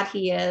sad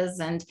he is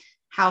and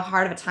how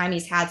hard of a time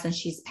he's had since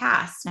she's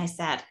passed. And I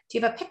said, do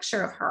you have a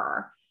picture of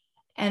her?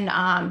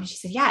 And she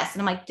said, yes.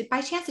 And I'm like,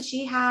 by chance, did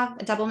she have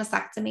a double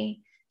mastectomy?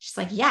 She's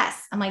like,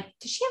 yes. I'm like,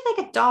 does she have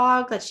like a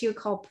dog that she would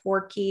call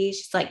Porky?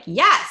 She's like,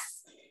 yes.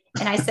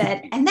 And I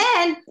said, and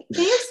then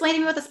can you explain to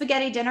me what the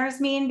spaghetti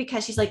dinners mean?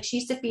 Because she's like, she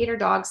used to feed her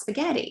dog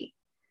spaghetti.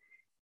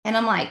 And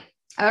I'm like,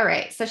 all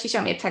right. So she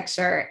showed me a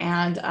picture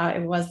and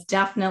it was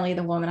definitely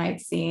the woman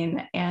I'd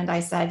seen. And I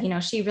said,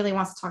 she really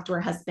wants to talk to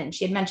her husband.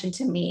 She had mentioned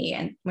to me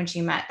and when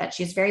she met that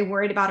she's very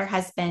worried about her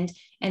husband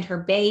and her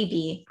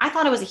baby. I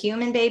thought it was a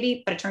human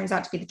baby, but it turns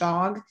out to be the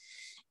dog.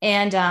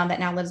 And that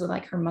now lives with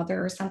like her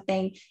mother or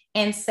something.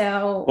 And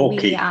so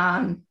Porky.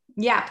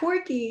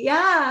 Porky.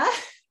 Yeah.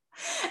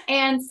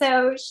 And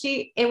so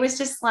it was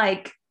just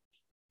like,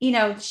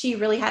 she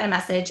really had a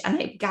message and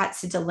I got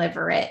to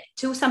deliver it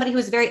to somebody who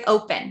was very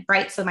open,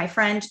 right? So my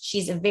friend,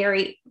 she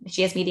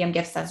has medium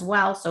gifts as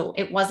well. So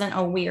it wasn't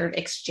a weird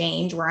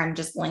exchange where I'm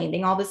just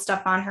landing all this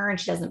stuff on her and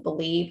she doesn't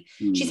believe.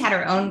 She's had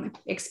her own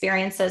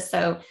experiences.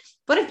 So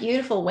what a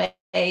beautiful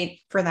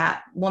way for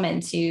that woman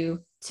to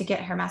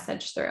get her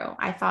message through.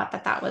 I thought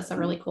that was a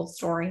really cool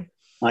story.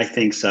 I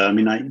think so. I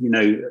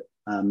mean,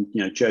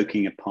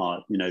 joking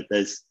apart,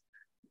 there's,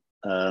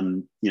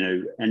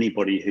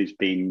 anybody who's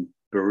been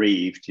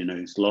bereaved,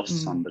 who's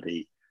lost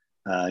somebody,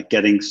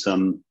 getting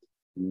some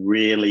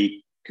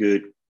really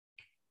good,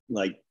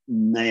 like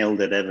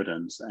nailed it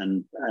evidence.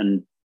 And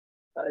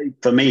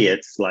for me,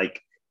 it's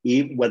like,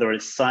 whether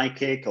it's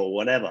psychic or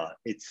whatever,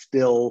 it's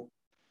still,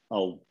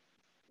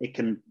 it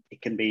can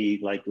be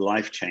like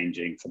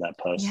life-changing for that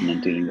person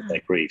and dealing with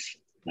their grief.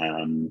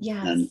 And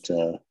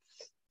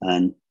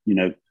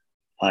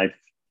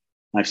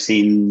I've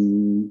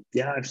seen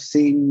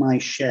my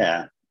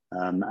share.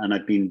 And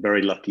I've been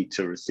very lucky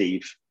to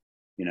receive,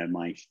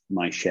 my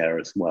share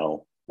as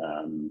well.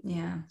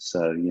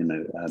 So,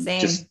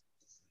 just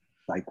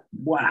like,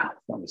 wow,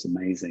 that was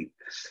amazing.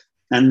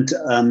 And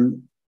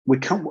I'm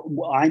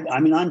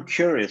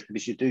curious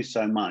because you do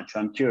so much.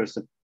 I'm curious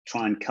to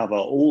try and cover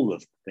all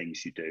of the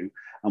things you do.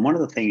 And one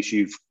of the things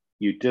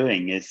you're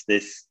doing is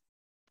this,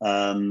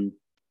 what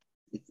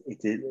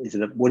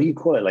do you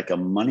call it? Like a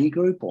money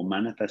group or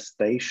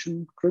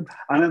manifestation group?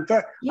 I'm a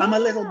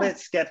little bit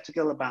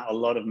skeptical about a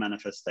lot of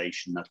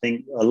manifestation. I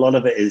think a lot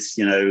of it is,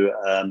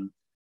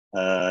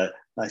 I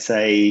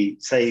say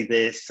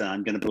this,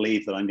 I'm going to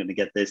believe that I'm going to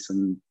get this,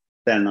 and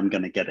then I'm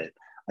going to get it.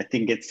 I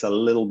think it's a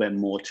little bit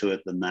more to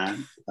it than that.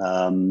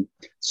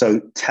 So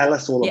tell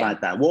us all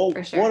about that.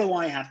 What do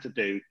I have to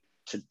do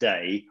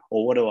today,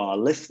 or what do our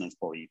listeners,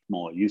 probably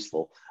more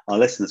useful, our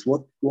listeners,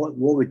 what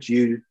would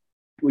you?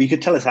 Well, you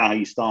could tell us how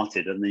you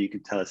started, and then you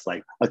could tell us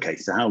like, okay,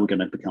 so how are we going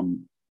to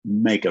become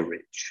mega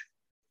rich?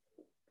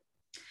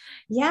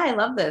 Yeah, I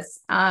love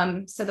this.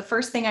 So the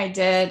first thing I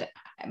did,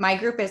 my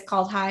group is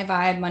called High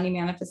Vibe Money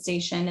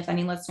Manifestation. If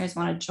any listeners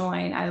want to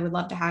join, I would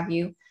love to have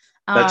you.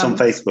 That's on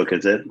Facebook,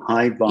 is it?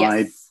 High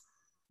Vibe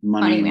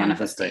Money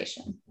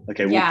Manifestation.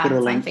 Okay, we'll put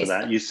a link to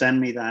that. You send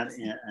me that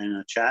in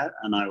a chat,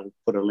 and I will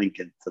put a link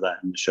into that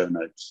in the show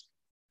notes.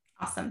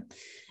 Awesome.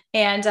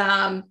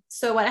 And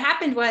so what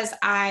happened was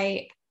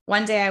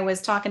one day I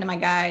was talking to my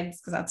guides,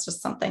 because that's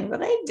just something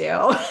that I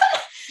do.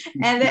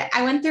 And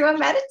I went through a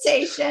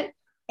meditation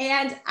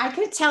and I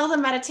could tell the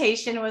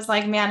meditation was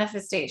like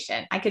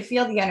manifestation. I could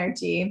feel the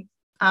energy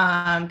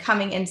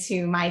coming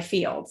into my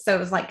field. So it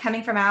was like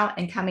coming from out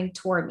and coming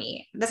toward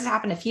me. This has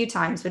happened a few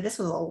times, but this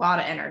was a lot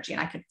of energy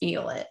and I could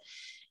feel it.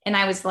 And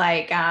I was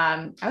like,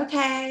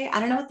 okay, I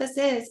don't know what this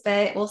is,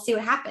 but we'll see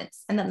what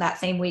happens. And then that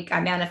same week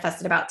I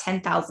manifested about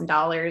 $10,000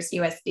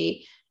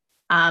 USD.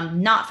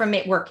 Not from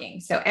it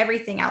working. So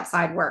everything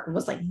outside work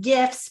was like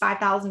gifts,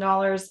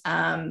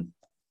 $5,000.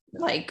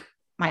 Like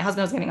my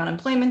husband was getting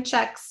unemployment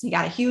checks. He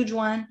got a huge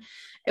one.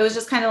 It was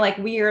just kind of like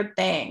weird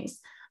things.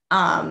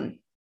 And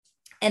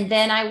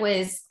then I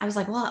was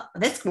like, well,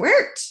 this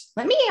worked.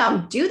 Let me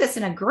do this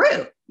in my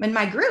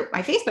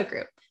Facebook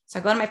group. So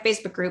I go to my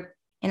Facebook group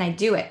and I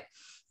do it.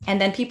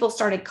 And then people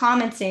started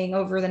commenting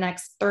over the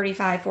next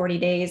 35, 40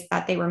 days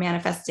that they were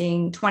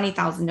manifesting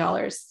 $20,000,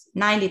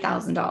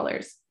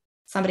 $90,000.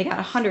 Somebody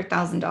got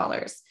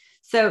 $100,000.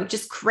 So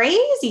just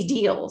crazy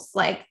deals,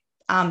 like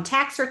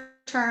tax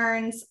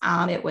returns.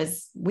 It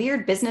was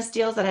weird business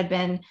deals that had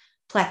been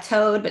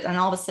plateaued, but then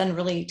all of a sudden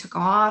really took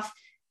off.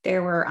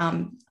 There were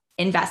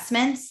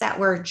investments that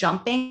were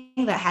jumping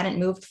that hadn't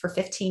moved for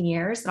 15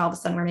 years. And all of a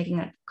sudden we're making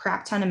a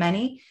crap ton of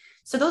money.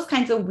 So those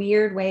kinds of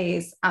weird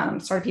ways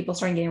people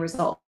started getting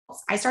results.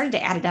 I started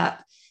to add it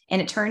up.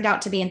 And it turned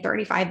out to be in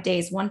 35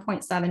 days,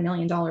 $1.7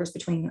 million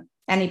between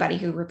anybody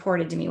who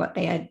reported to me what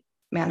they had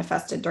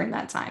manifested during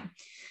that time.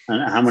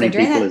 And how many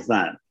people is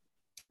that?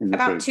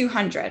 About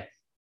 200,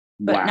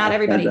 but wow. Not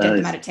everybody did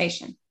the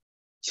meditation.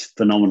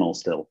 Phenomenal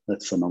still.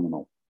 That's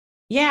phenomenal.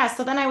 Yeah.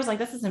 So then I was like,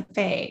 this isn't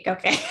fake.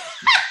 Okay.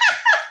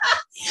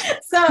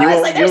 So I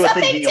was like, there's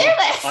something to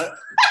it.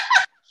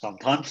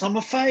 Sometimes I'm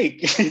a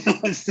fake.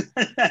 Sometimes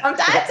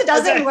it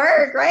doesn't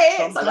work, right?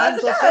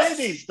 Sometimes I say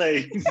these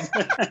things.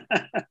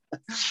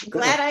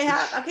 Glad I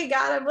have. Okay,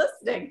 God, I'm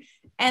listening.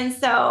 And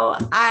so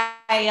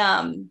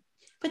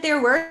but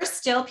there were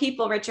still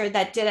people, Richard,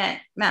 that didn't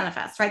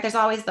manifest, right? There's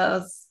always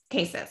those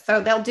cases.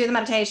 So they'll do the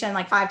meditation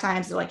like 5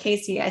 times. They're like,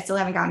 Casey, I still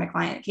haven't gotten a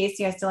client.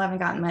 Casey, I still haven't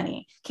gotten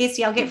money.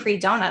 Casey, I'll get free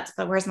donuts,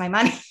 but where's my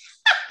money?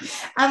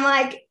 I'm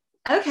like,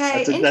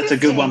 okay. That's a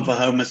good one for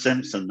Homer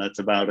Simpson. That's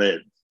about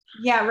it.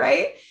 Yeah,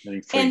 right.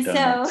 And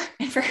donuts.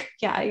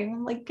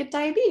 Like good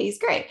diabetes.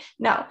 Great.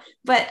 No,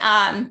 but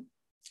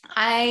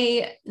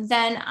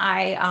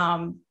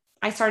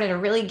I started to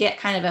really get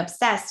kind of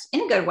obsessed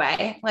in a good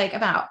way, like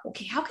about,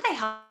 okay, how can I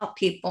help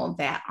people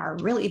that are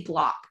really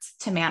blocked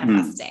to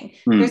manifesting?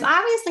 There's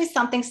obviously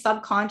something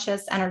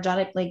subconscious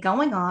energetically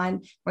going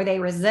on where they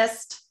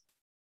resist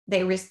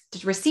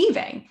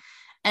receiving.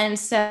 And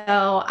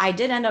so I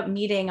did end up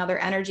meeting other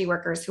energy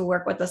workers who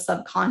work with the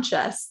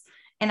subconscious.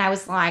 And I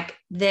was like,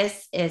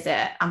 this is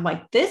it. I'm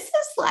like, this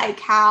is like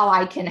how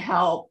I can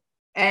help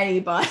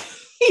anybody.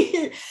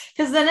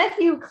 Because then if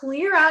you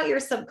clear out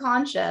your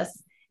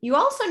subconscious, you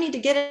also need to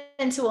get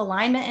into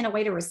alignment in a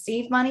way to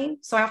receive money.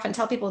 So I often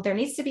tell people there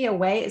needs to be a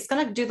way, it's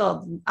going to do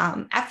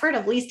the effort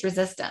of least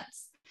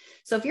resistance.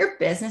 So if your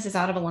business is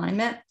out of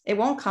alignment, it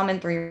won't come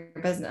in through your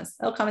business.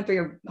 It'll come in through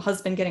your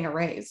husband getting a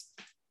raise.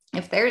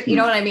 If there's, you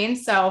know what I mean?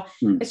 So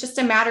it's just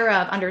a matter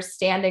of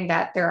understanding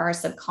that there are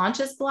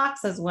subconscious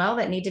blocks as well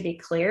that need to be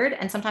cleared.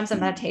 And sometimes a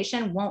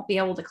meditation won't be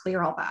able to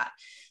clear all that.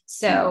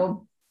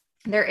 So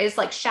there is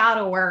like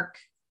shadow work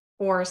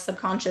or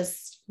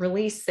subconscious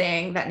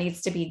releasing that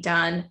needs to be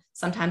done.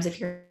 Sometimes if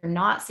you're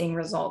not seeing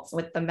results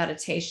with the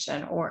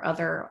meditation or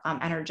other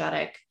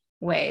energetic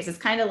ways, it's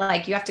kind of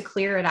like you have to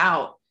clear it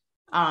out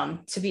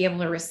to be able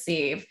to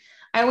receive.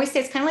 I always say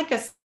it's kind of like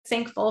a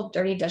sink full of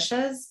dirty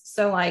dishes.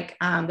 So like,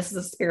 this is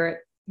a spirit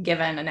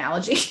given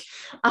analogy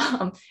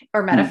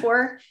or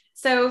metaphor.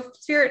 So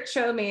spirit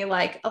showed me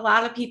like a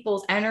lot of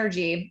people's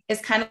energy is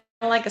kind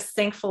of like a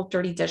sink full of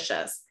dirty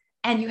dishes.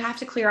 And you have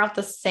to clear out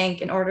the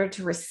sink in order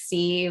to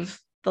receive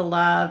the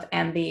love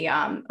and the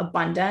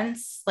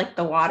abundance, like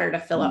the water to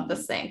fill up the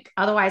sink.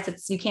 Otherwise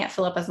you can't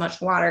fill up as much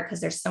water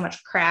because there's so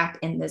much crap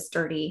in this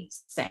dirty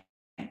sink.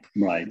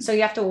 Right. So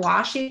you have to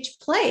wash each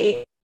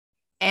plate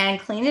and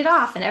clean it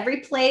off. And every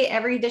plate,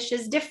 every dish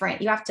is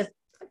different. You have to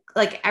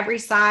like every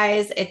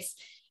size.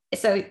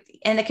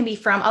 And it can be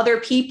from other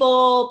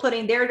people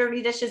putting their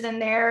dirty dishes in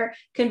there.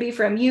 Can be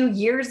from you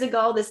years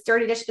ago. This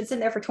dirty dish has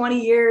been there for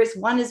 20 years.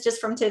 One is just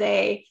from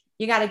today.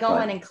 You got to go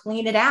in and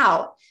clean it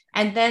out.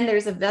 And then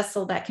there's a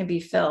vessel that can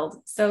be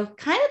filled. So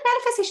kind of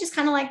manifestation is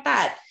kind of like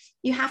that.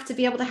 You have to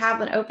be able to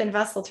have an open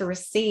vessel to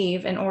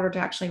receive in order to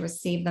actually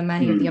receive the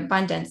money or the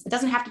abundance. It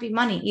doesn't have to be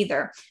money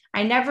either.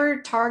 I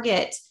never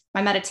target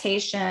my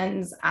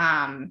meditations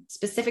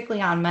specifically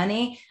on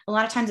money. A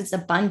lot of times it's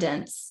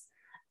abundance.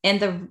 And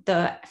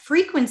the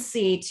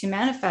frequency to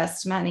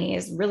manifest money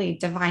is really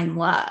divine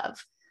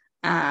love.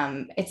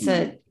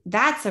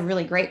 That's a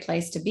really great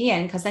place to be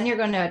in, because then you're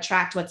going to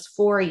attract what's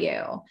for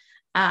you,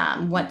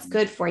 what's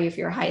good for you for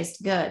your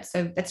highest good.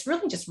 So that's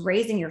really just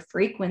raising your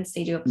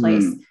frequency to a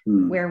place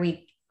where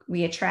we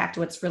attract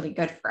what's really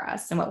good for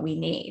us and what we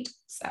need.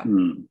 So I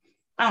don't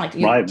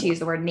like to use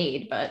the word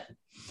need, but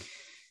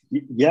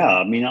yeah,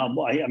 I mean,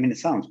 it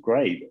sounds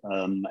great.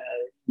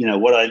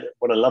 What I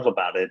love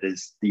about it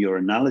is your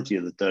analogy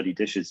of the dirty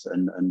dishes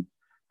and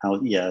how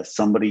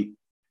somebody,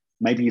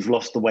 maybe you've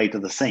lost the way to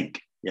the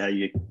sink. Yeah,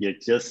 you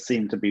just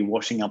seem to be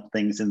washing up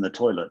things in the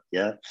toilet.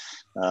 Yeah,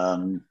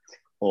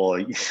 or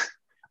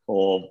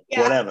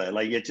whatever.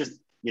 Like you just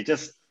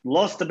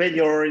lost a bit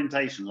your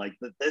orientation. Like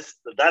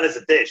that is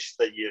a dish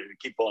that you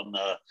keep on.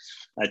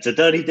 It's a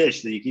dirty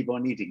dish that you keep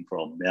on eating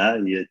from. Yeah,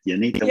 you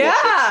need to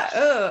wash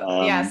it.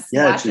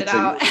 Wash it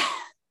out.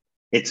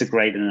 It's a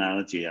great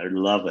analogy. I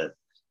love it.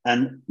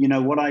 And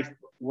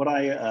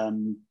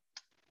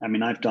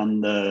I've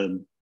done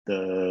the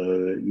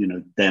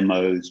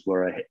demos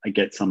where I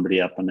get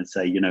somebody up and I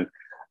say,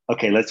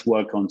 okay, let's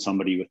work on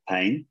somebody with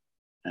pain,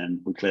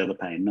 and we clear the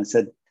pain. And I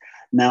said,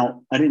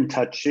 now I didn't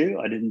touch you,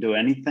 I didn't do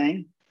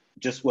anything,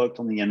 just worked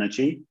on the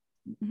energy.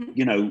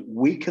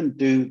 We can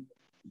do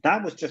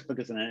that. Was just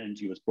because an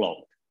energy was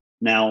blocked.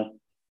 Now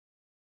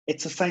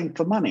it's the same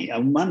for money.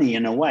 And money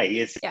in a way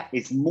is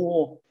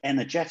more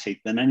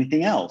energetic than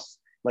anything else.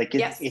 Like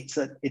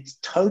it's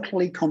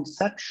totally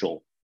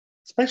conceptual,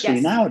 especially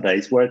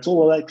nowadays where it's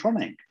all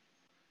electronic.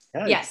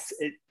 Yeah,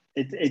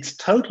 it's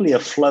totally a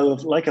flow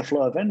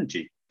of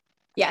energy.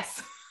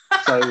 Yes.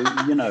 So,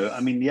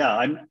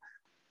 I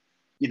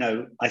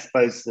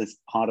suppose there's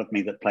part of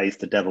me that plays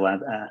the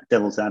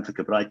devil's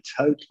advocate, but I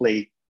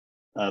totally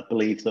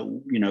believe that,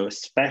 you know,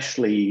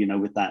 especially, you know,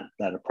 with that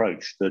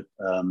approach that,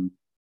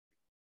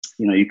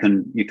 you know, you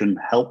can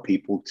help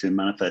people to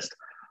manifest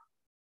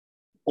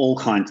all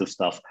kinds of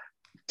stuff.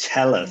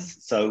 Tell us.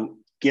 So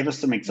give us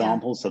some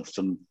examples of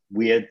some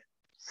weird,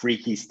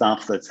 freaky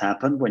stuff that's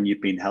happened when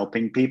you've been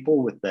helping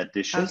people with their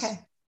dishes. Okay.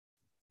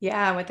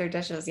 Yeah, with their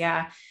dishes.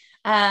 Yeah.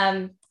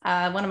 One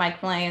of my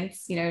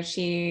clients, you know,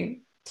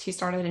 she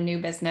started a new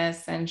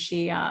business, and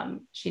she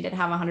did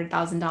have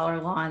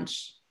 $100,000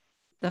 launch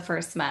the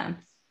first month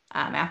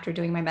after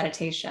doing my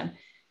meditation.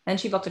 Then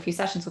she booked a few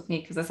sessions with me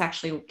because this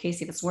actually,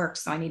 Casey, this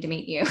works. So I need to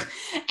meet you.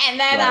 And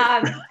then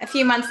Right. a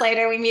few months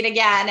later, we meet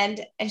again,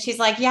 and she's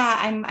like, yeah,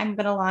 I'm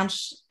going to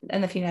launch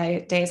in a few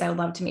days. I would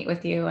love to meet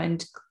with you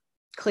and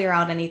clear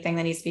out anything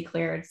that needs to be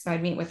cleared. So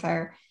I'd meet with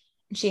her.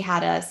 She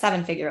had a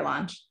 7-figure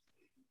launch.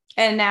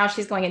 And now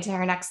she's going into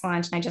her next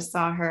launch. And I just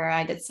saw her.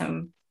 I did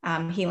some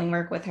healing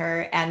work with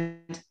her.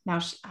 And now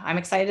I'm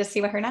excited to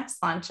see what her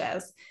next launch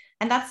is.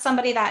 And that's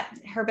somebody that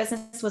her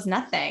business was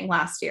nothing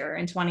last year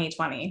in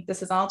 2020.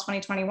 This is all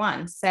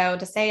 2021. So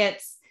to say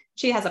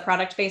she has a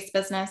product-based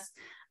business,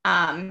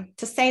 to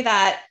say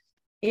that,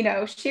 you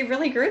know, she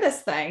really grew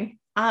this thing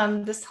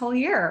this whole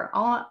year,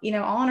 all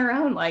on her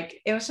own. Like,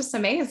 it was just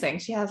amazing.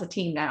 She has a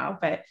team now,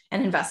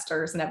 and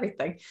investors and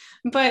everything.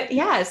 But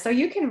yeah, so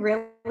you can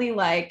really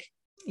like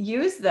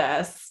use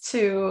this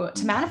to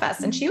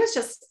manifest. And she was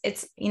just,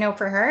 it's, you know,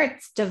 for her,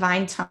 it's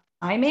divine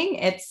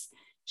timing.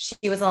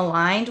 She was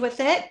aligned with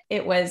it.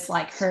 It was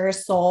like her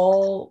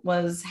soul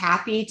was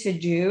happy to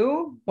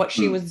do what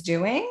she was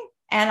doing.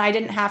 And I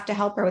didn't have to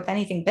help her with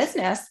anything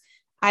business.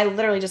 I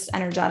literally just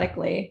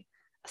energetically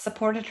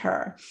supported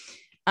her.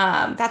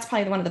 That's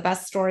probably one of the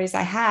best stories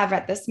I have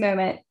at this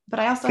moment. But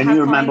I also can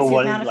you remember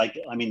what it like?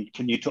 I mean,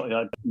 can you talk?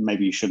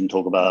 Maybe you shouldn't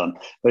talk about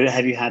them, but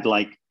have you had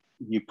like,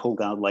 you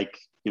pulled out like,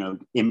 you know,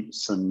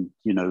 imps and,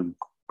 you know,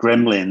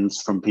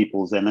 gremlins from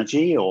people's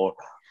energy, or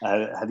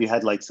have you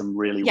had like some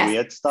really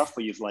weird stuff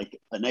where you've like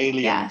an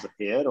alien's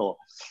appeared? Or,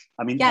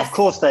 I mean, of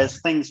course,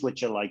 there's things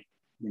which are like,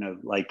 you know,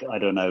 like, I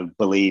don't know,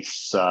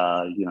 beliefs,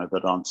 you know,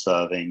 that aren't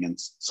serving and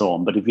so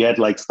on. But if you had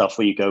like stuff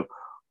where you go,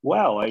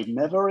 wow, I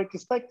never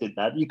expected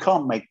that. You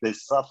can't make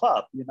this stuff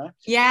up, you know?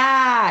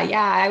 Yeah.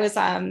 I was,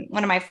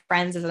 one of my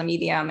friends is a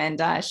medium,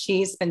 and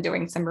she's been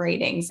doing some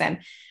readings, and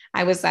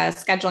I was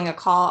scheduling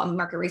a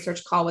market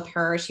research call with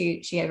her.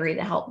 She agreed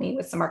to help me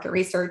with some market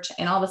research.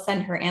 And all of a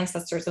sudden her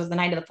ancestors, it was the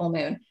night of the full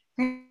moon,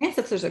 her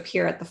ancestors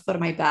appear at the foot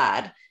of my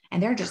bed,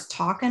 and they're just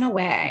talking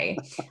away.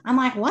 I'm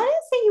like, what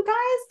is it, you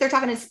guys? They're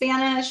talking in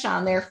Spanish.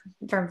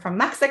 They're from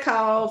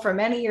Mexico from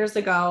many years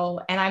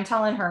ago. And I'm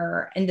telling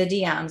her in the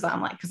DMs,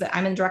 I'm like, because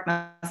I'm in direct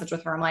message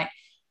with her. I'm like,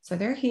 so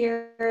they're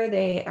here.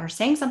 They are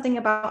saying something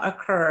about a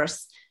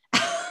curse.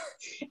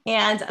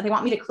 And they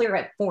want me to clear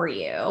it for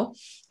you.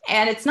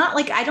 And it's not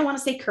like, I don't want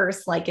to say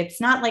curse, like,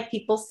 it's not like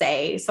people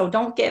say, so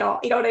don't get all,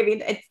 you know what I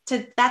mean?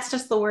 That's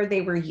just the word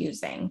they were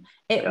using.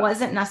 It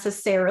wasn't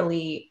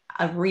necessarily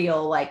a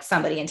real, like,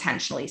 somebody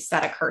intentionally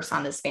set a curse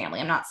on this family.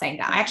 I'm not saying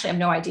that. I actually have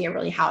no idea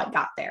really how it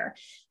got there,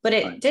 but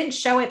it did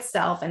show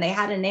itself, and they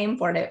had a name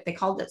for it. They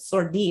called it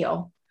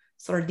Sordillo.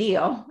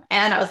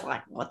 And I was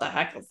like, what the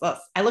heck is this?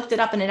 I looked it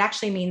up, and it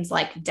actually means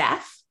like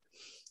death.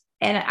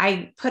 And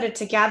I put it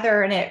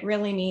together, and it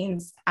really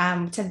means,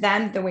 to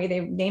them, the way they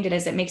named it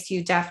is, it makes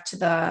you deaf to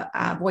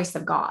the voice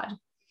of God.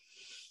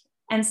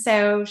 And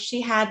so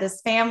she had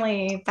this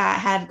family that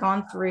had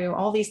gone through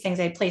all these things.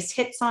 They had placed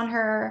hits on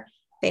her.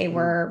 They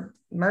were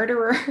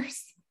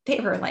murderers. They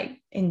were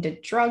like into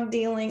drug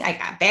dealing. I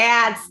got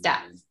bad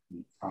stuff.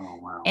 Oh,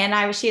 wow.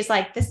 And she's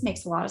like, this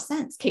makes a lot of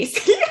sense,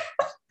 Casey.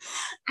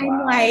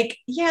 I'm like,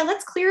 yeah,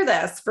 let's clear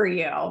this for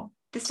you.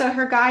 So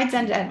her guides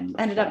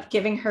ended up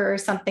giving her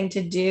something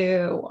to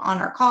do on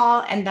our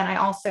call. And then I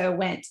also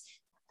went,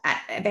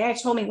 they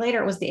told me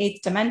later it was the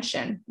 8th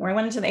dimension, where I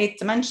went into the 8th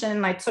dimension,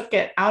 and I took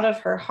it out of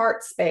her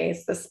heart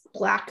space, this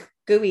black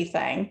gooey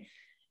thing.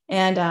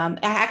 And I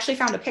actually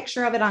found a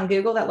picture of it on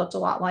Google that looked a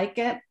lot like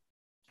it.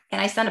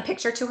 And I sent a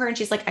picture to her, and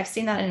she's like, I've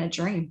seen that in a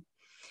dream.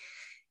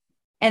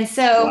 And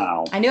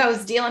so I knew I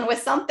was dealing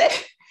with something.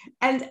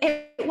 And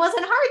it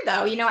wasn't hard,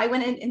 though. You know, I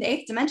went in the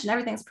 8th dimension.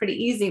 Everything's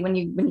pretty easy when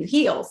you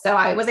heal. So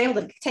I was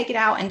able to take it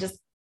out, and just,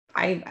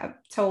 I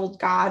told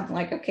God,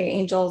 like, okay,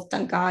 angels,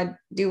 God,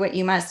 do what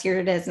you must. Here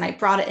it is. And I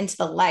brought it into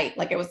the light.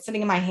 Like, it was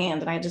sitting in my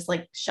hand, and I just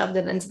like shoved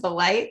it into the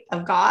light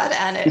of God,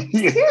 and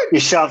it you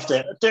shoved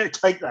it. Don't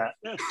take that.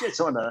 Get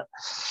on that.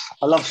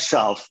 I love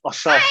shove. I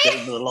shoved it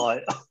into the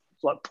light.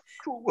 Like,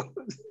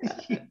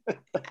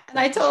 and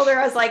I told her,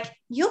 I was like,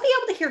 you'll be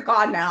able to hear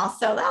God now,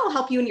 so that'll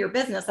help you in your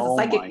business as a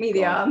psychic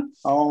medium.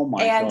 Oh my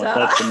God,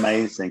 that's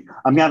amazing.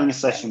 I'm having a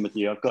session with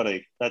you. I've got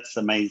to. That's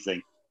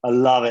amazing. I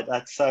love it.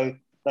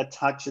 That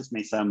touches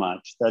me so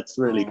much. That's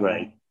really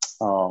great.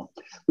 Oh,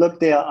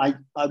 look, dear,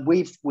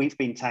 we've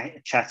been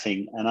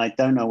chatting, and I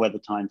don't know where the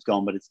time's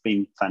gone, but it's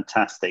been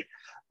fantastic.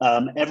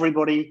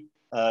 Everybody,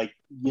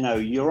 you know,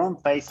 you're on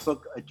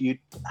Facebook.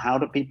 How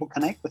do people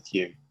connect with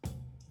you?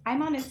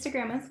 I'm on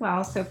Instagram as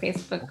well. So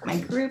Facebook, my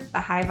group,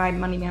 the High Vibe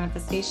Money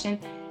Manifestation.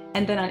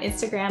 And then on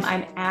Instagram,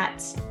 I'm at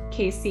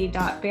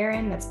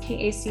kacy.barron. That's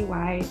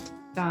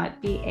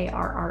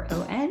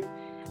KACY.BARRON.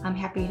 I'm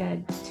happy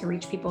to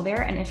reach people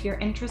there. And if you're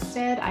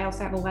interested, I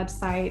also have a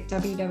website,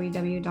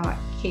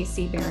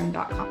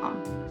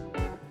 www.kacbarron.com.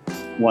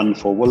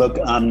 Wonderful. Well, look,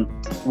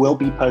 we'll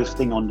be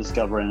posting on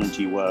Discover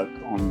Energy Work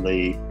on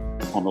the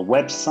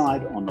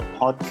website, on the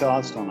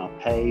podcast, on our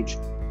page.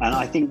 And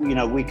I think,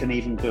 we can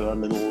even do a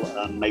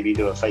little, maybe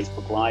do a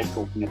Facebook Live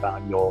talking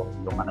about your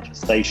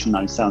manifestation.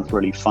 That sounds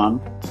really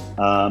fun.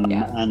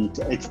 And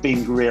it's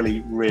been really,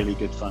 really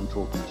good fun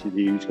talking to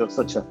you. You've got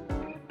such a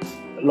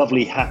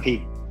lovely,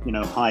 happy,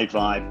 high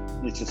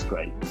vibe. It's just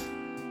great.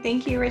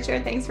 Thank you,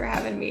 Richard. Thanks for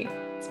having me.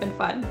 It's been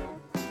fun.